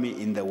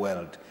economy in the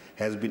world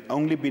has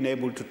only been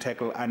able to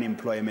tackle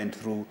unemployment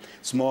through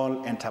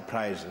small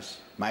enterprises,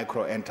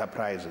 micro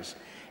enterprises.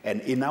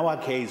 And in our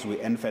case,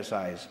 we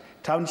emphasize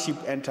township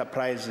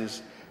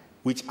enterprises,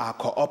 which are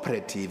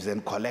cooperatives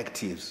and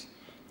collectives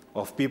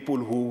of people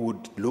who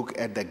would look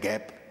at the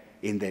gap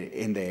in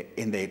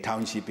the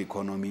township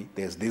economy.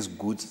 There's these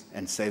goods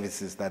and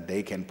services that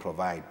they can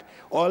provide.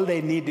 All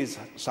they need is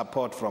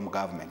support from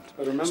government.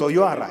 So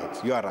you are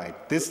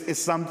right. This is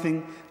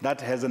something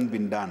that hasn't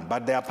been done.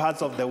 But there are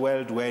parts of the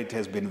world where it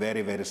has been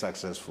very, very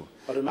successful.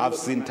 I've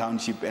seen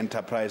township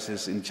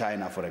enterprises in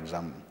China, for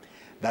example,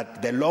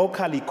 that the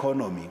local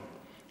economy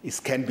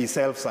can be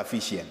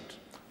self-sufficient.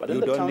 But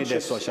you don't need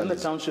a socialism. In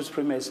the townships,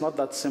 Premier, it's not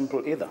that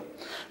simple either,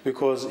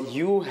 because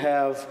you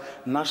have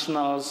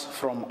nationals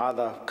from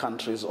other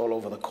countries all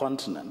over the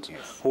continent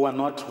who are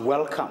not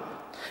welcome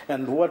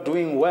and who are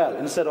doing well.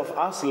 Instead of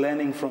us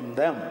learning from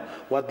them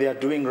what they are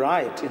doing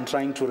right in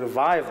trying to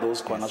revive those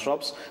corner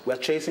shops, we are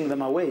chasing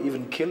them away,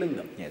 even killing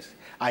them. Yes,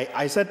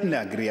 I certainly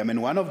agree. I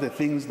mean, one of the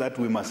things that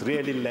we must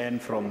really learn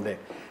from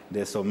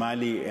the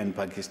Somali and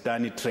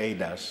Pakistani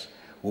traders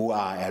who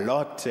are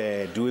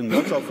doing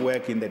lots of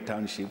work in the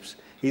townships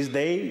is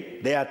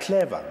they are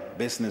clever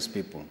business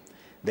people.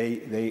 They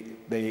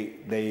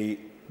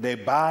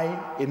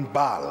buy in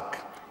bulk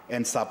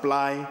and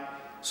supply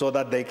so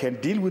that they can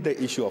deal with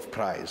the issue of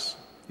price.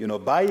 You know,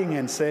 buying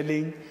and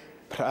selling,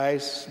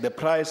 the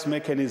price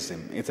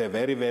mechanism is a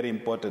very, very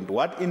important.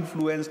 What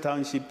influenced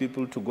township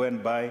people to go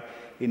and buy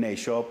in a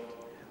shop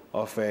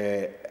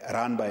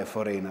run by a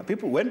foreigner?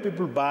 When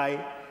people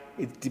buy,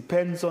 it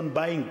depends on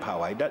buying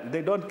power.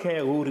 They don't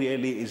care who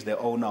really is the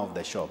owner of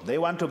the shop. They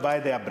want to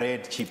buy their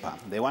bread cheaper.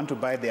 They want to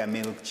buy their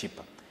milk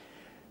cheaper.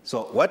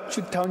 So what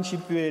should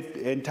township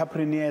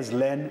entrepreneurs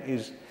learn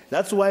is,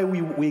 that's why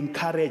we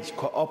encourage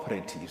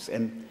cooperatives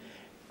and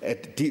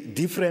at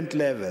different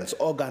levels,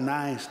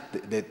 organize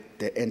the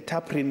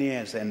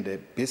entrepreneurs and the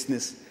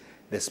business,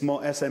 the small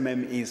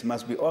SMMEs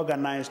must be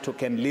organized to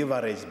can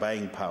leverage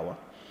buying power.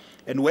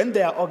 And when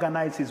they are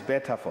organized, it's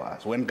better for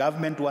us. When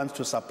government wants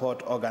to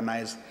support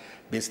organized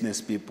business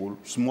people,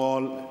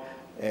 small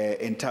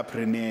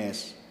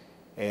entrepreneurs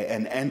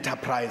and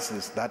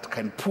enterprises that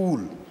can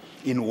pool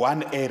in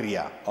one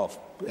area of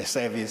a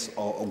service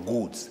or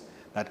goods,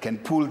 that can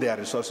pool their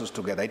resources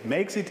together, it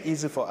makes it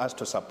easy for us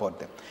to support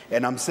them.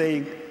 And I'm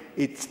saying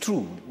it's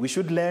true. We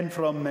should learn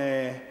from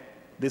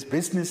these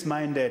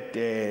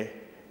business-minded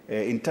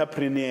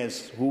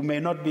entrepreneurs who may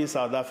not be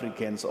South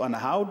Africans on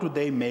how do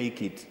they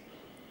make it.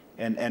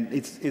 And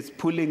it's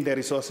pulling the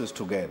resources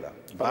together,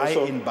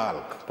 in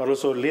bulk. But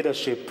also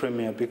leadership,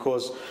 Premier,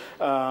 because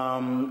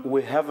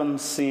we haven't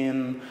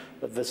seen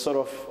the sort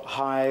of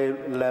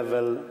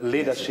high-level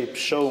leadership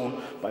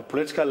shown by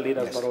political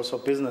leaders, but also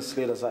business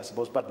leaders, I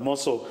suppose, but more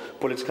so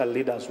political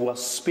leaders who are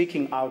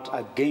speaking out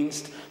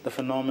against the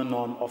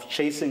phenomenon of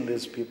chasing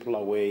these people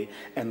away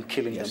and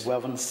killing them. We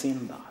haven't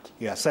seen that.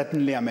 Yeah,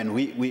 certainly. I mean,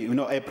 you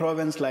know, a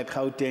province like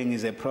Gauteng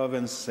is a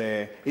province,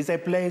 is a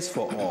place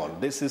for all.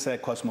 This is a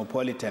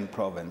cosmopolitan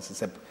province.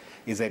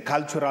 It's a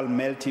cultural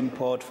melting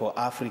pot for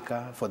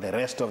Africa, for the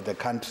rest of the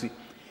country,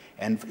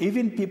 and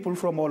even people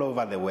from all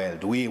over the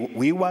world.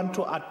 We want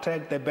to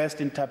attract the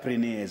best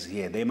entrepreneurs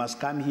here. They must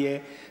come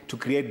here to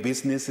create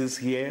businesses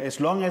here, as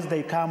long as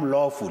they come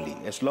lawfully,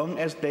 as long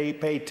as they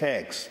pay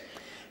tax.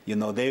 You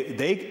know,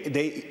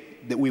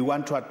 we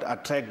want to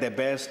attract the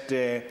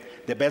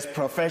best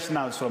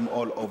professionals from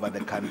all over the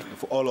country,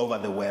 all over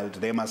the world.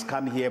 They must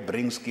come here,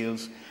 bring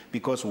skills,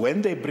 because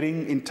when they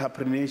bring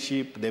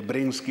entrepreneurship, they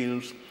bring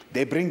skills,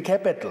 they bring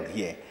capital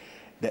here.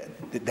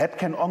 That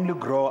can only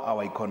grow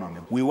our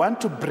economy. We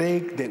want to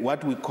break we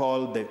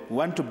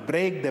want to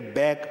break the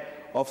back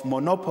of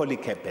monopoly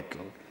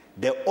capital,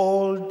 the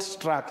old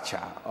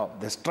structure of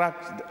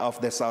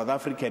the South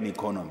African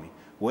economy,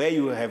 where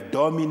you have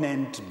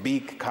dominant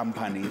big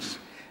companies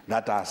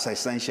that are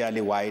essentially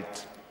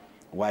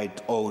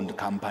white-owned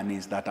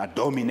companies that are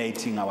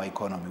dominating our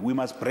economy. We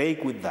must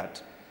break with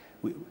that.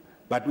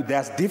 But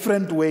there's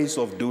different ways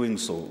of doing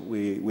so.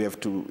 We have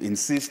to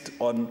insist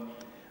on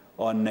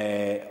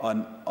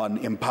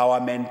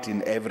empowerment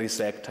in every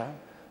sector,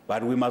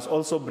 but we must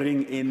also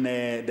bring in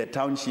the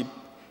township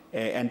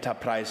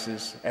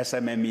enterprises,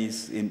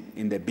 SMMEs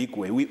in the big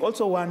way. We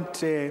also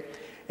want a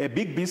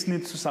big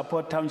business to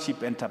support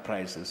township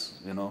enterprises,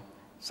 you know,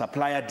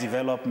 supplier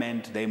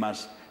development. They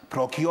must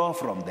procure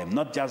from them,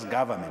 not just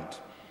government.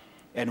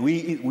 And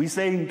we're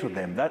saying to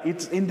them that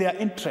it's in their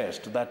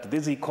interest that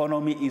this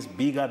economy is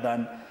bigger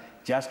than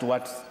just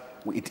what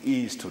it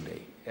is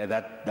today.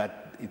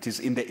 That it is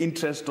in the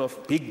interest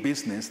of big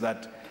business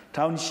that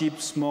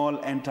township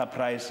small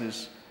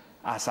enterprises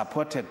are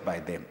supported by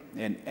them.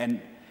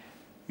 And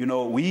you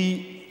know,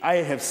 I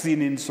have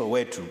seen in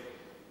Soweto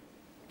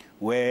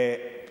where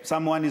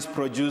someone is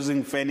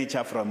producing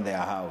furniture from their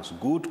house,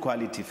 good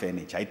quality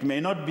furniture. It may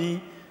not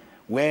be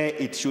where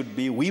it should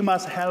be. We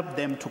must help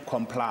them to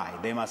comply.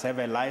 They must have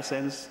a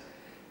license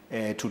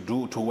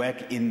to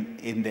work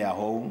in their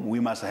home. We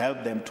must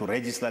help them to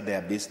register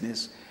their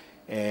business.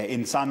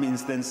 In some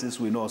instances,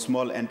 we know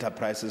small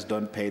enterprises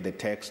don't pay the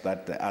tax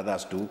that the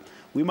others do.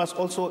 We must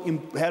also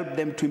help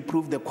them to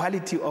improve the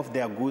quality of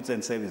their goods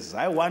and services.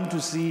 I want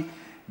to see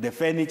the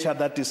furniture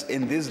that is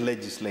in this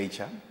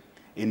legislature,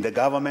 in the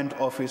government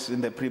office,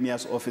 in the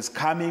Premier's office,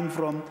 coming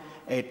from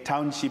a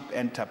township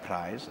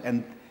enterprise.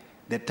 And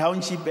the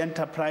township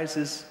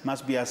enterprises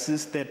must be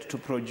assisted to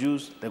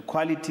produce the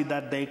quality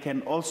that they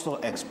can also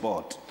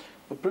export.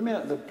 The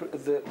Premier,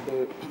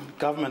 the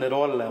government at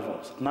all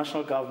levels,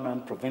 national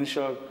government,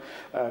 provincial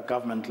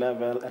government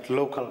level, at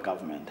local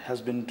government, has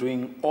been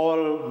doing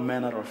all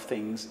manner of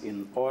things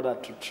in order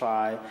to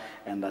try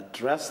and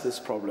address this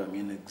problem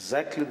in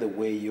exactly the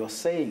way you're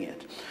saying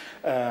it.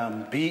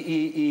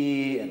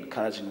 BEE,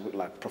 encouraging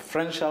like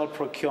preferential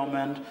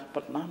procurement,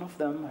 but none of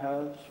them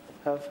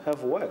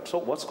have worked. So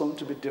what's going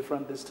to be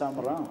different this time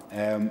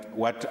around?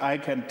 What I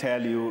can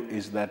tell you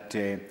is that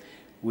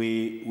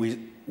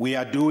we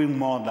are doing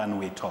more than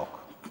we talk.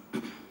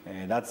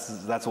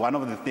 That's one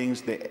of the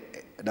things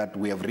that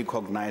we have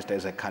recognized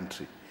as a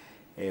country.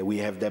 We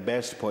have the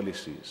best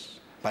policies,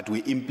 but we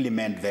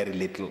implement very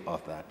little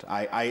of that.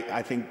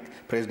 I think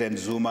President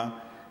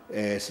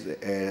Zuma's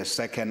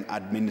second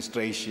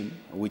administration,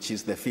 which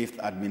is the fifth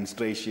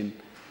administration,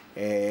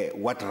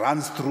 what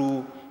runs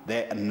through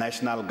the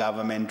national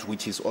government,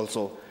 which is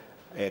also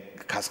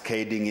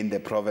cascading in the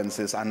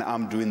provinces, and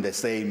I'm doing the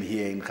same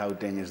here in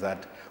Gauteng, is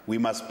that we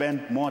must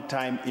spend more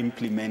time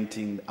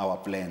implementing our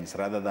plans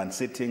rather than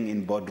sitting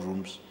in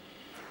boardrooms,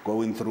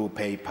 going through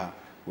paper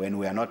when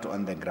we are not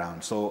on the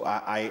ground. So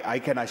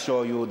I can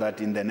assure you that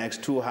in the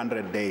next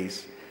 200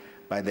 days,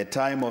 by the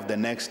time of the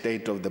next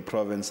State of the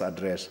Province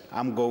address,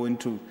 I'm going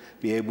to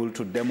be able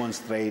to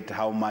demonstrate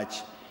how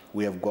much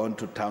we have gone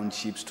to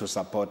townships to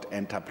support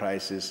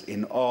enterprises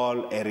in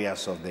all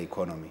areas of the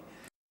economy.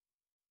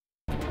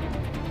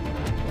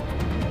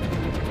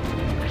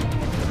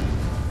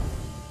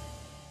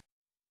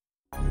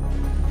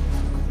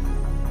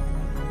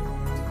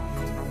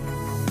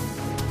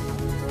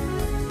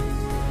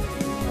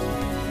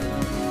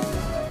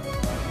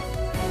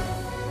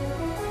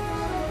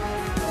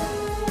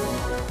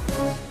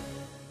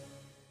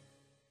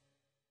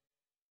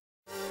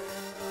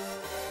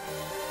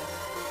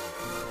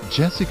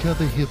 Jessica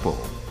the hippo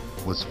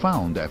was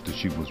found after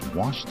she was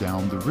washed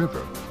down the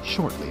river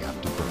shortly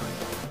after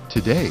birth.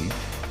 Today,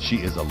 she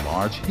is a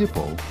large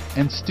hippo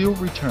and still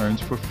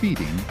returns for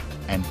feeding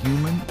and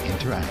human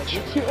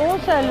interaction. She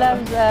also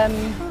loves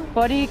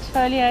body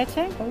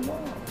exfoliating.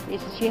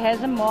 She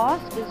has a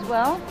mask as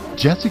well.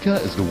 Jessica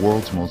is the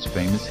world's most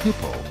famous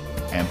hippo,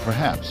 and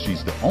perhaps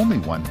she's the only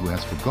one who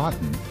has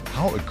forgotten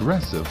how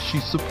aggressive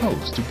she's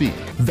supposed to be.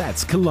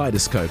 That's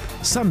Kaleidoscope,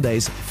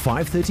 Sundays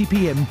 5:30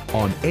 p.m.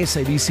 on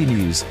SABC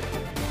News.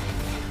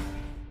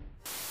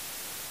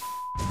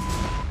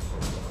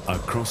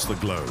 Across the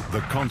globe,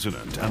 the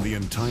continent and the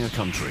entire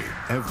country,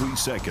 every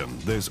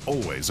second there's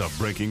always a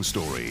breaking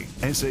story.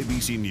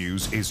 SABC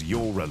News is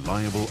your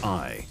reliable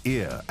eye,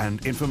 ear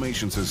and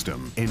information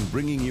system in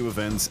bringing you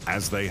events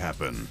as they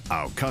happen.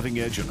 Our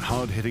cutting-edge and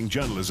hard-hitting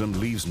journalism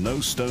leaves no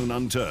stone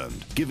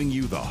unturned, giving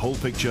you the whole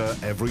picture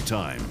every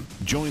time.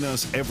 Join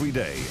us every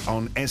day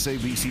on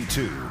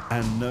SABC2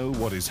 and know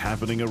what is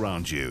happening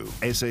around you.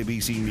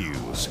 SABC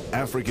News,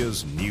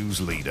 Africa's news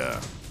leader.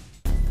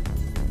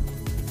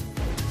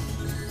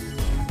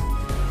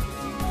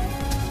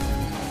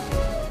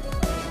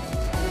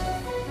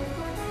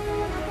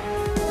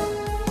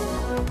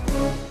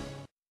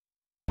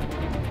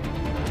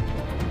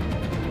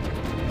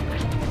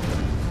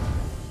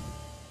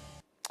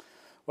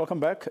 Welcome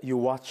back. You're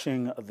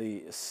watching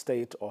the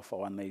State of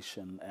Our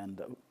Nation,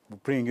 and we're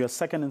bringing you a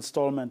second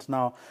installment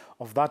now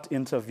of that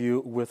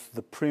interview with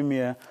the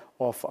Premier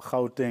of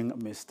Gauteng,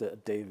 Mr.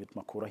 David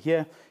Makhura.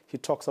 Here, he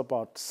talks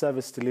about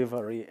service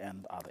delivery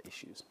and other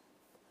issues.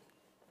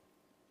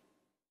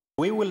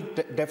 We will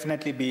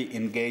definitely be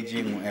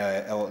engaging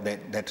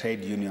the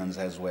trade unions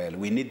as well.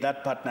 We need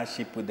that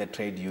partnership with the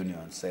trade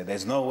unions.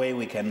 There's no way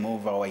we can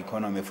move our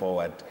economy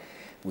forward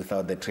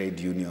without the trade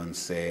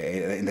unions,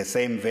 in the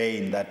same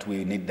vein that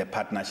we need the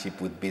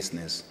partnership with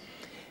business.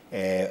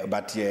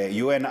 But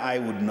you and I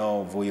would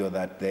know, Vuyo,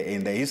 that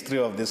in the history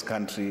of this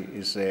country,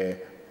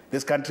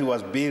 this country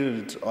was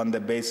built on the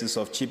basis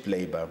of cheap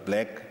labor,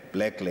 black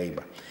black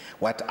labor.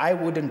 What I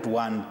wouldn't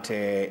want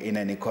in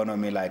an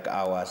economy like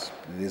ours,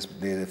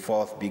 the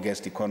fourth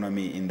biggest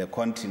economy in the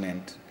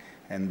continent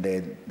and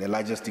the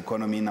largest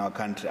economy in our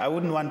country, I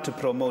wouldn't want to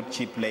promote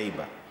cheap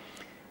labor.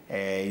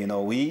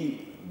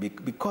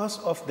 Because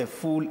of the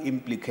full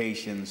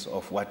implications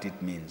of what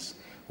it means,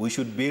 we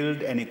should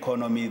build an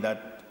economy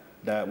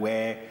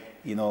where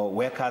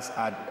workers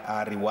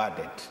are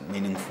rewarded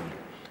meaningfully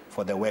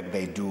for the work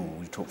they do,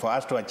 for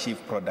us to achieve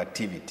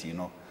productivity.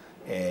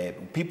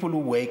 People who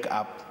wake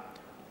up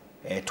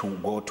to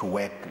go to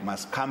work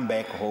must come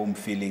back home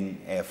feeling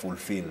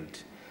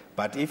fulfilled.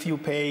 But if you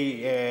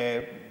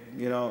pay,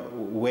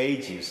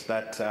 wages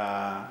that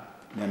are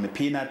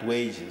peanut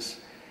wages,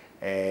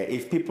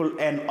 if people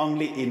earn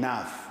only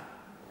enough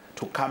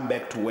to come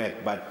back to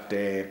work, but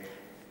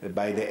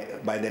by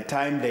the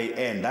time they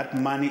earn, that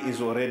money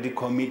is already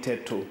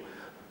committed to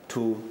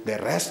the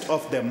rest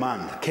of the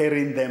month,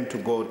 carrying them to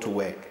go to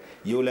work,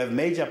 you will have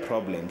major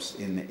problems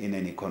in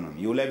an economy.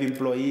 You will have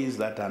employees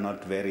that are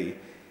not very,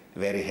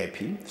 very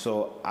happy.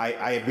 So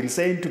I have been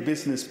saying to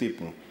business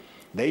people,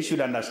 they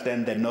should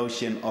understand the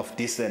notion of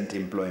decent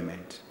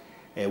employment.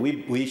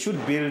 We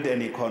should build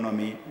an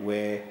economy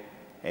where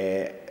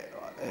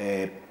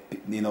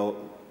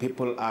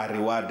people are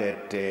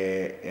rewarded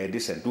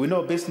decent. We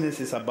know business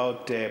is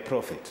about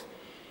profit,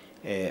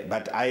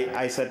 but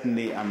I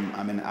certainly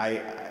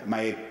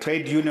my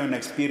trade union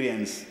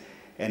experience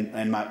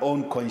and my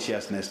own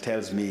consciousness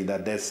tells me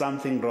that there's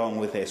something wrong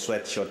with a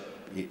sweatshop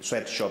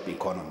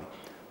economy,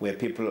 where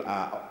people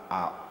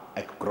are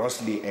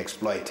grossly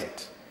exploited.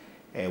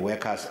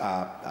 Workers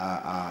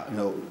are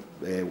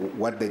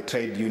what the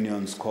trade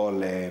unions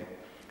call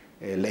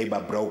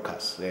labor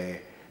brokers.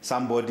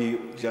 Somebody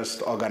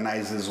just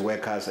organizes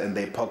workers and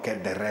they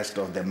pocket the rest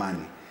of the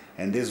money.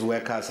 And these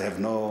workers have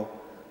no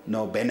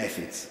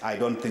benefits. I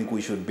don't think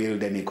we should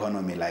build an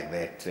economy like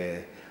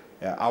that.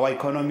 Our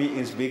economy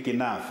is big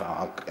enough.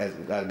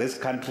 This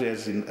country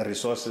has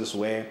resources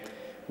where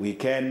we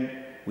can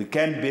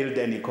build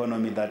an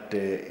economy that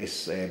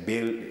is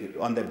built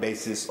on the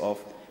basis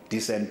of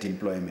decent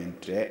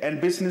employment.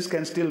 And business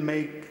can still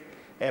make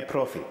a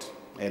profit.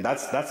 And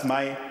that's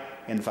my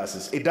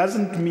emphasis. It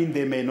doesn't mean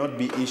there may not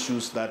be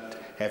issues that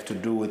have to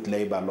do with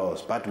labor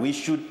laws, but we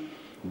should,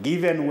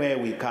 given where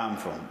we come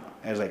from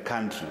as a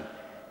country,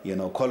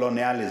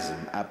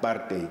 colonialism,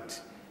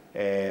 apartheid,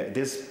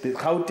 this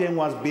Gauteng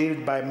was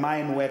built by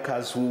mine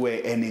workers who were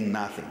earning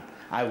nothing.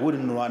 I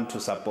wouldn't want to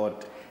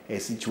support a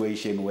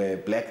situation where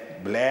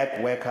black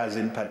workers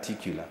in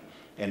particular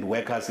and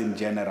workers in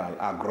general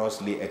are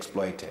grossly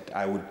exploited.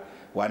 I would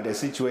want a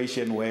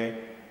situation where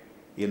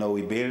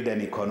we build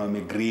an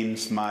economy, green,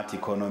 smart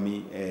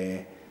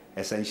economy,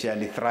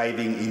 essentially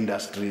thriving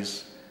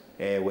industries,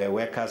 where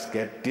workers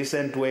get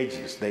decent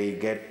wages, they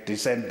get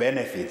decent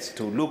benefits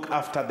to look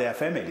after their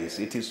families.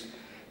 It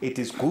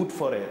is good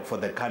for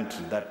the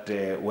country that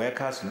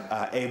workers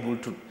are able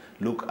to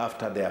look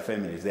after their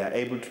families. They are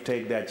able to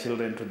take their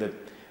children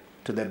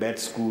to the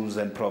best schools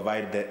and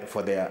provide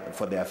for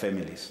their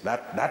families.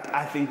 That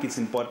I think is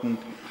important,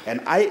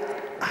 and I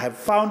have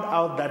found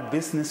out that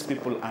business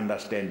people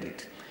understand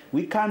it.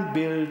 We can't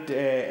build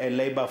a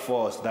labor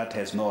force that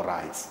has no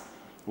rights.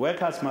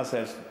 Workers must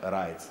have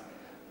rights.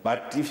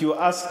 But if you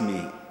ask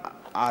me,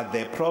 are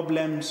there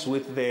problems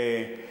with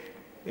the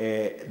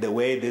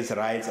way these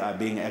rights are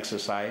being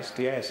exercised?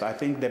 Yes, I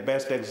think the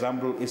best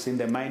example is in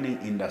the mining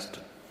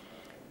industry.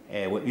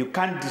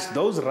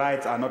 Those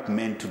rights are not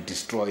meant to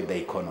destroy the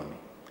economy.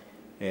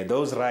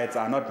 Those rights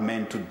are not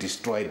meant to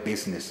destroy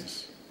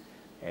businesses.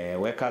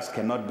 Workers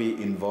cannot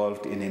be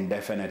involved in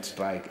indefinite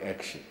strike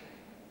action.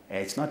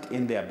 It's not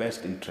in their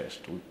best interest.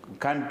 We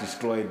can't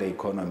destroy the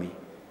economy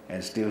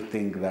and still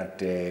think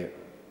that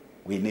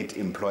we need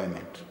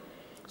employment.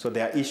 So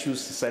there are issues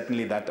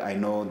certainly that I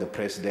know the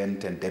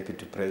President and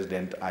Deputy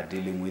President are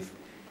dealing with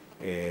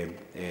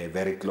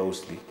very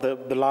closely. The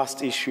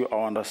last issue I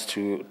want us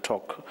to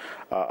talk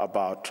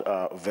about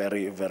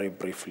very, very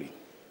briefly.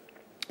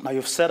 Now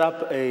you've set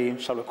up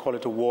shall we call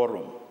it a war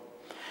room,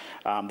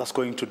 that's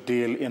going to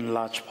deal in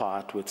large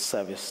part with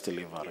service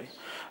delivery.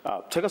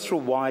 Take us through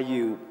why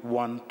you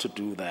want to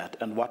do that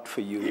and what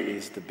for you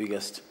is the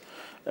biggest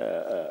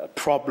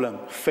problem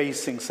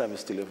facing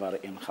service delivery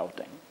in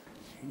Gauteng.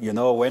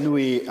 When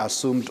we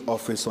assumed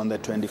office on the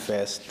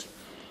 21st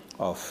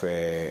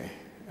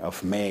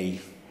of May,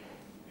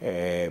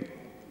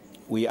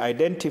 we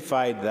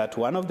identified that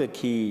one of the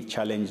key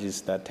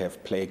challenges that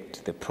have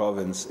plagued the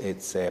province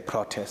is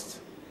protests.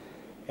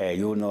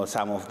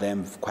 Some of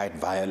them quite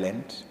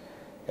violent.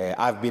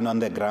 I've been on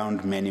the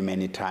ground many,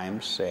 many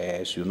times.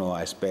 As you know,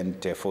 I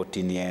spent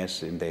 14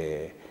 years in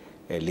the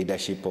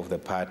leadership of the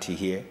party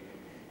here.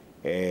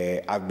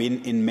 I've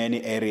been in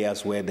many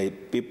areas where the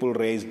people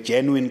raise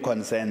genuine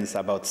concerns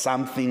about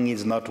something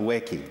is not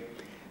working.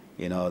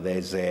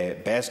 There's a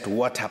best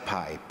water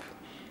pipe.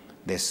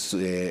 The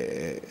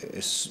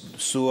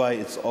sewer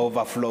is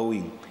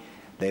overflowing.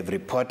 They've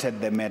reported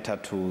the matter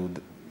to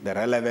the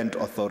relevant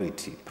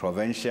authority,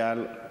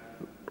 provincial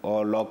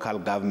or local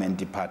government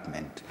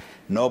department.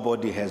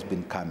 Nobody has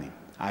been coming.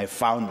 I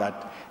found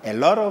that a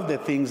lot of the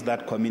things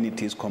that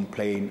communities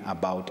complain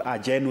about are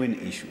genuine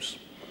issues.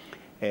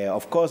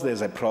 Of course,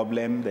 there's a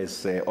problem.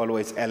 There's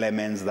always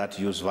elements that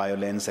use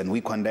violence, and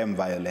we condemn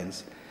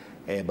violence.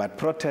 But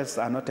protests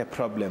are not a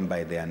problem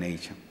by their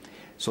nature.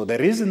 So the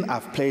reason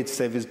I've played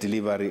service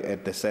delivery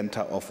at the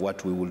center of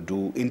what we will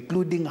do,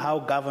 including how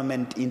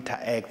government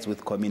interacts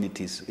with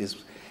communities,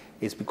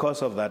 is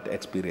because of that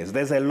experience.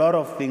 There's a lot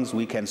of things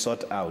we can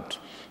sort out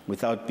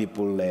without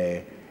people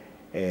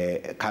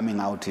coming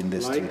out in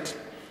the street.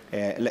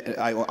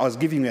 I was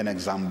giving you an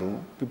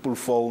example. People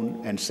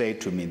phone and say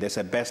to me, there's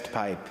a burst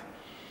pipe.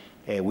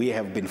 We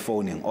have been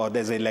phoning, or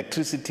there's an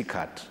electricity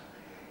cut.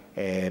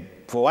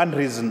 For one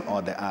reason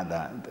or the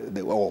other,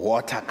 or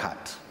water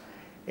cut.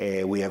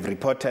 We have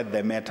reported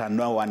the matter.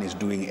 No one is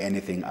doing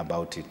anything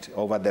about it.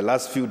 Over the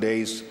last few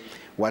days,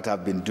 what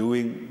I've been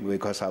doing,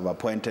 because I've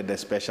appointed a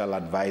special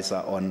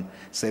advisor on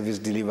service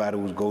delivery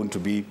who's going to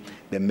be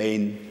the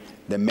main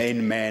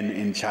man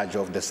in charge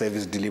of the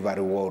service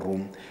delivery war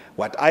room.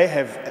 What I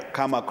have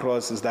come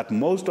across is that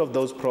most of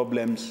those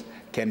problems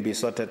can be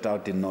sorted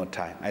out in no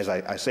time. As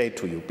I say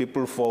to you,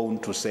 people phone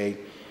to say,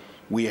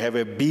 we have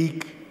a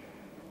big,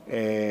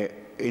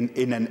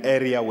 in an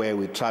area where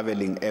we're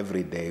traveling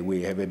every day,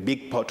 we have a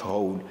big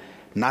pothole.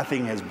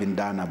 Nothing has been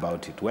done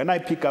about it. When I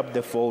pick up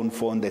the phone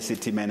the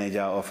city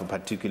manager of a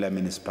particular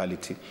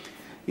municipality,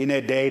 in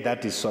a day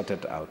that is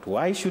sorted out.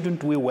 Why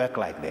shouldn't we work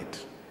like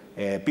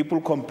that?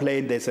 People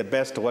complain there's a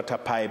burst water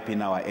pipe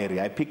in our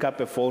area. I pick up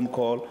a phone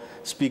call,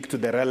 speak to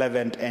the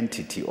relevant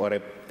entity,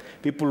 or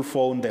people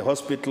phone the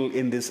hospital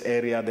in this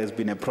area, there's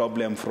been a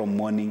problem from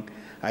morning.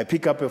 I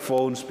pick up a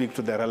phone, speak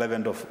to the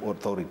relevant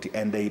authority,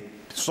 and they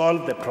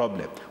solve the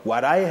problem.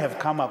 What I have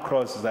come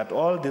across is that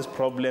all these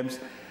problems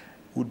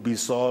would be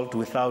solved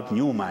without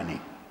new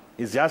money.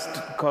 It's just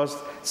because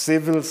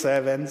civil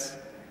servants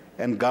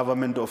and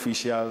government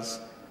officials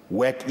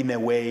work in a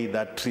way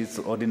that treats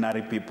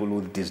ordinary people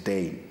with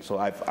disdain. So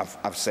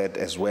I've said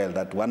as well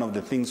that one of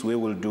the things we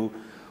will do,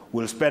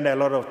 we'll spend a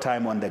lot of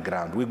time on the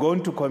ground. We go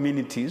into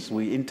communities,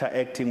 we're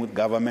interacting with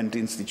government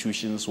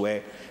institutions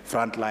where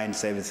frontline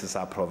services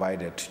are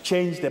provided to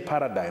change the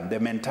paradigm, the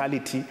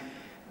mentality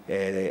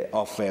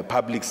of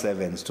public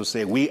servants to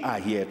say, we are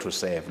here to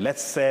serve.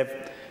 Let's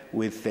serve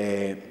with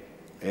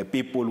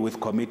people with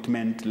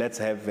commitment. Let's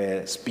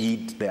have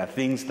speed. There are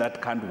things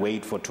that can't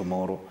wait for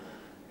tomorrow.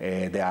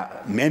 There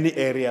are many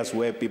areas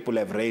where people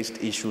have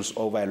raised issues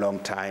over a long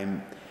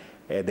time.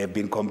 They've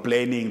been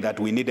complaining that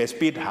we need a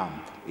speed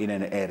hump in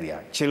an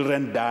area.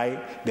 Children die,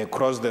 they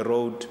cross the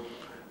road,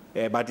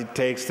 but it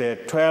takes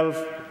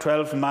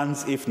 12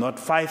 months, if not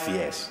 5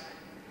 years.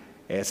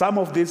 Some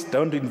of these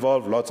don't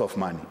involve lots of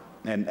money.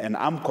 And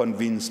I'm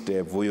convinced,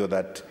 Vuyo,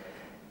 that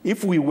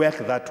if we work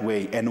that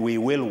way, and we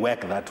will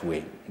work that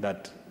way,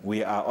 that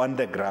we are on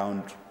the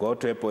ground, go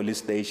to a police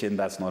station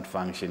that's not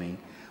functioning,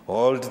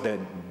 hold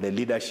the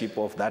leadership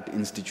of that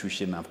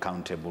institution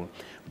accountable,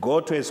 go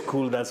to a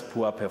school that's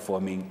poor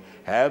performing,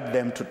 help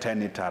them to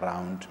turn it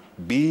around,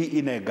 be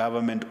in a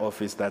government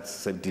office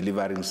that's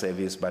delivering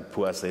service but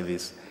poor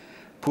service,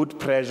 put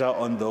pressure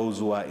on those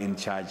who are in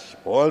charge,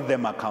 hold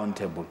them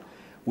accountable.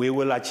 We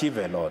will achieve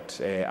a lot.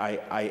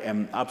 I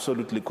am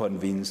absolutely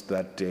convinced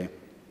that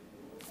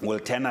we'll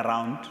turn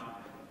around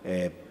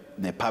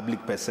the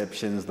public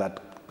perceptions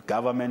that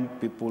government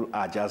people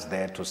are just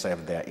there to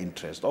serve their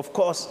interest. Of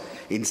course,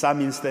 in some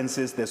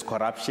instances, there's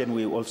corruption.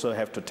 We also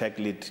have to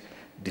tackle it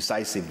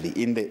decisively.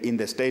 In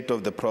the State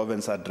of the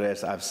Province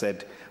address, I've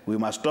said we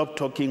must stop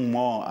talking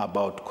more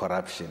about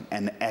corruption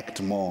and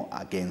act more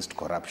against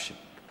corruption.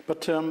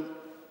 But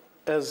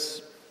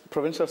as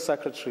Provincial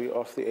Secretary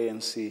of the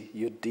ANC,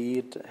 you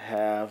did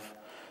have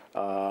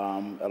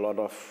a lot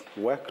of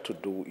work to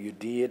do. You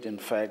did, in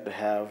fact,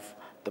 have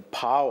the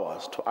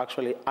powers to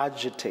actually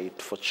agitate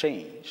for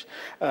change.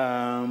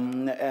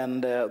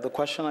 The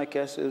question, I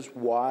guess, is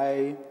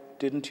why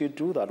didn't you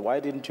do that? Why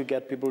didn't you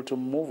get people to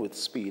move with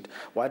speed?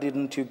 Why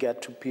didn't you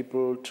get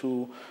people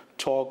to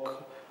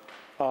talk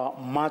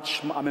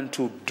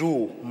to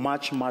do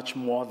much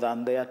more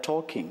than they are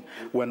talking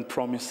when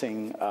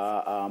promising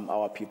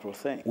our people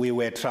things? We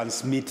were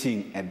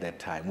transmitting at that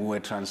time. We were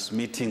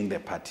transmitting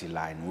the party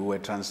line. We were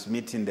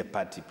transmitting the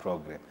party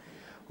program.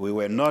 We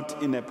were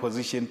not in a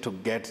position to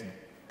get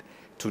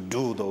to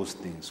do those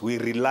things. We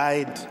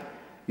relied,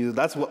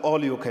 that's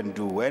all you can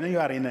do. When you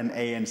are in an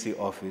ANC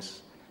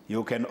office,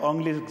 you can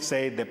only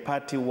say the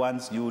party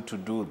wants you to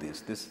do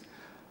this,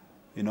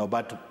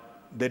 but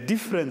the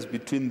difference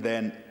between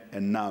then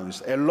and now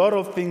is a lot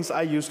of things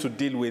I used to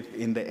deal with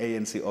in the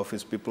ANC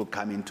office, people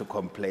coming to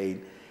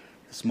complain,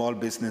 small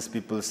business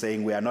people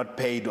saying we are not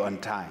paid on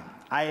time.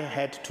 I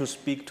had to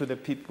speak to the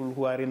people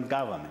who are in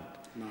government.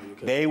 No,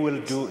 they will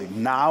do it.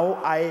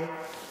 Now I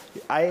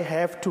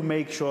have to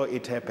make sure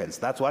it happens.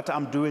 That's what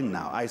I'm doing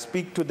now. I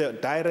speak to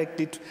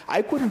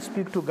I couldn't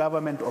speak to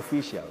government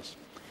officials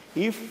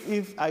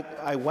if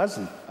I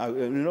wasn't.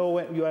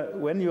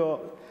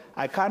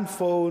 I can't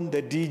phone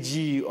the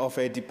DG of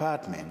a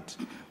department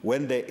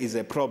when there is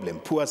a problem,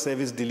 poor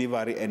service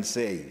delivery, and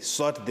say,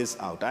 sort this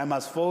out. I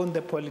must phone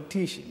the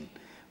politician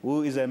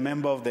who is a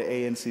member of the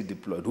ANC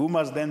deployed, who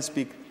must then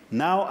speak.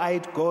 Now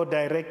I'd go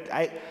direct.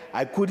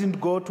 I couldn't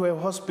go to a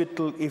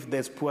hospital if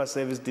there's poor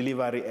service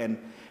delivery and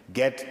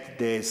get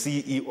the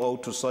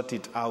CEO to sort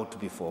it out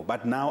before.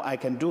 But now I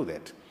can do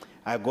that.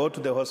 I go to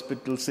the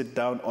hospital, sit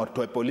down, or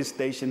to a police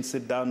station,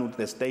 sit down with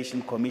the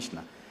station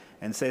commissioner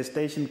and say,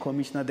 Station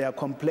Commissioner, there are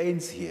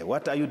complaints here.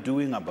 What are you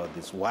doing about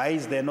this? Why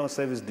is there no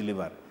service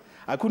delivery?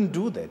 I couldn't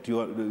do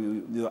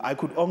that. I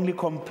could only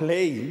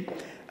complain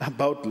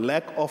about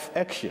lack of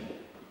action.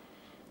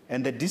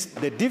 And the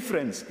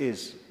difference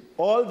is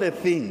all the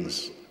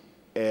things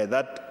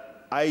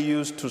that I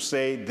used to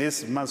say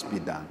this must be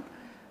done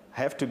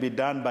have to be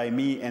done by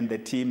me and the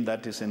team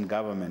that is in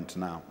government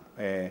now.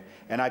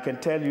 And I can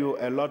tell you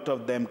a lot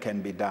of them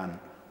can be done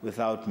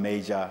without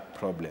major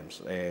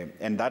problems.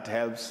 And that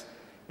helps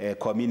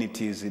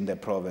communities in the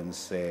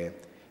province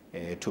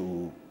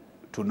to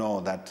know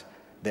that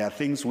there are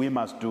things we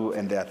must do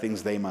and there are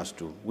things they must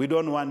do. We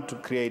don't want to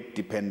create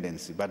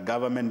dependency, but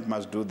government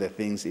must do the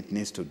things it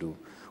needs to do.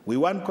 We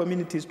want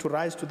communities to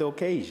rise to the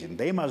occasion.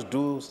 They must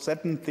do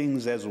certain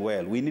things as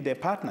well. We need a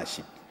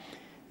partnership,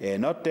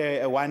 not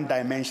a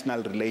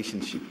one-dimensional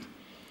relationship.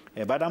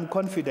 But I'm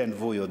confident,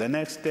 Vuyo, the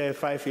next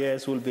 5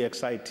 years will be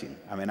exciting.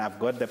 I mean, I've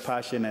got the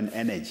passion and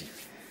energy.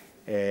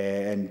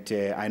 And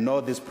I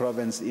know this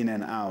province in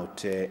and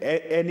out.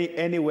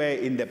 Anywhere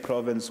in the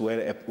province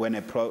when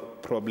a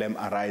problem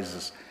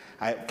arises,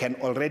 I can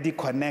already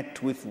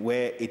connect with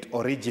where it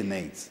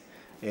originates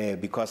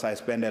because I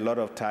spend a lot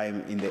of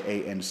time in the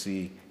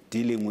ANC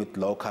dealing with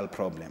local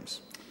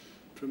problems.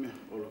 Premier,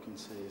 all I can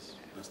say is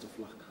best of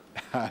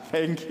luck.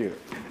 Thank you.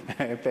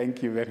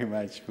 Thank you very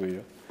much,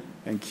 Vuyo.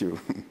 Thank you.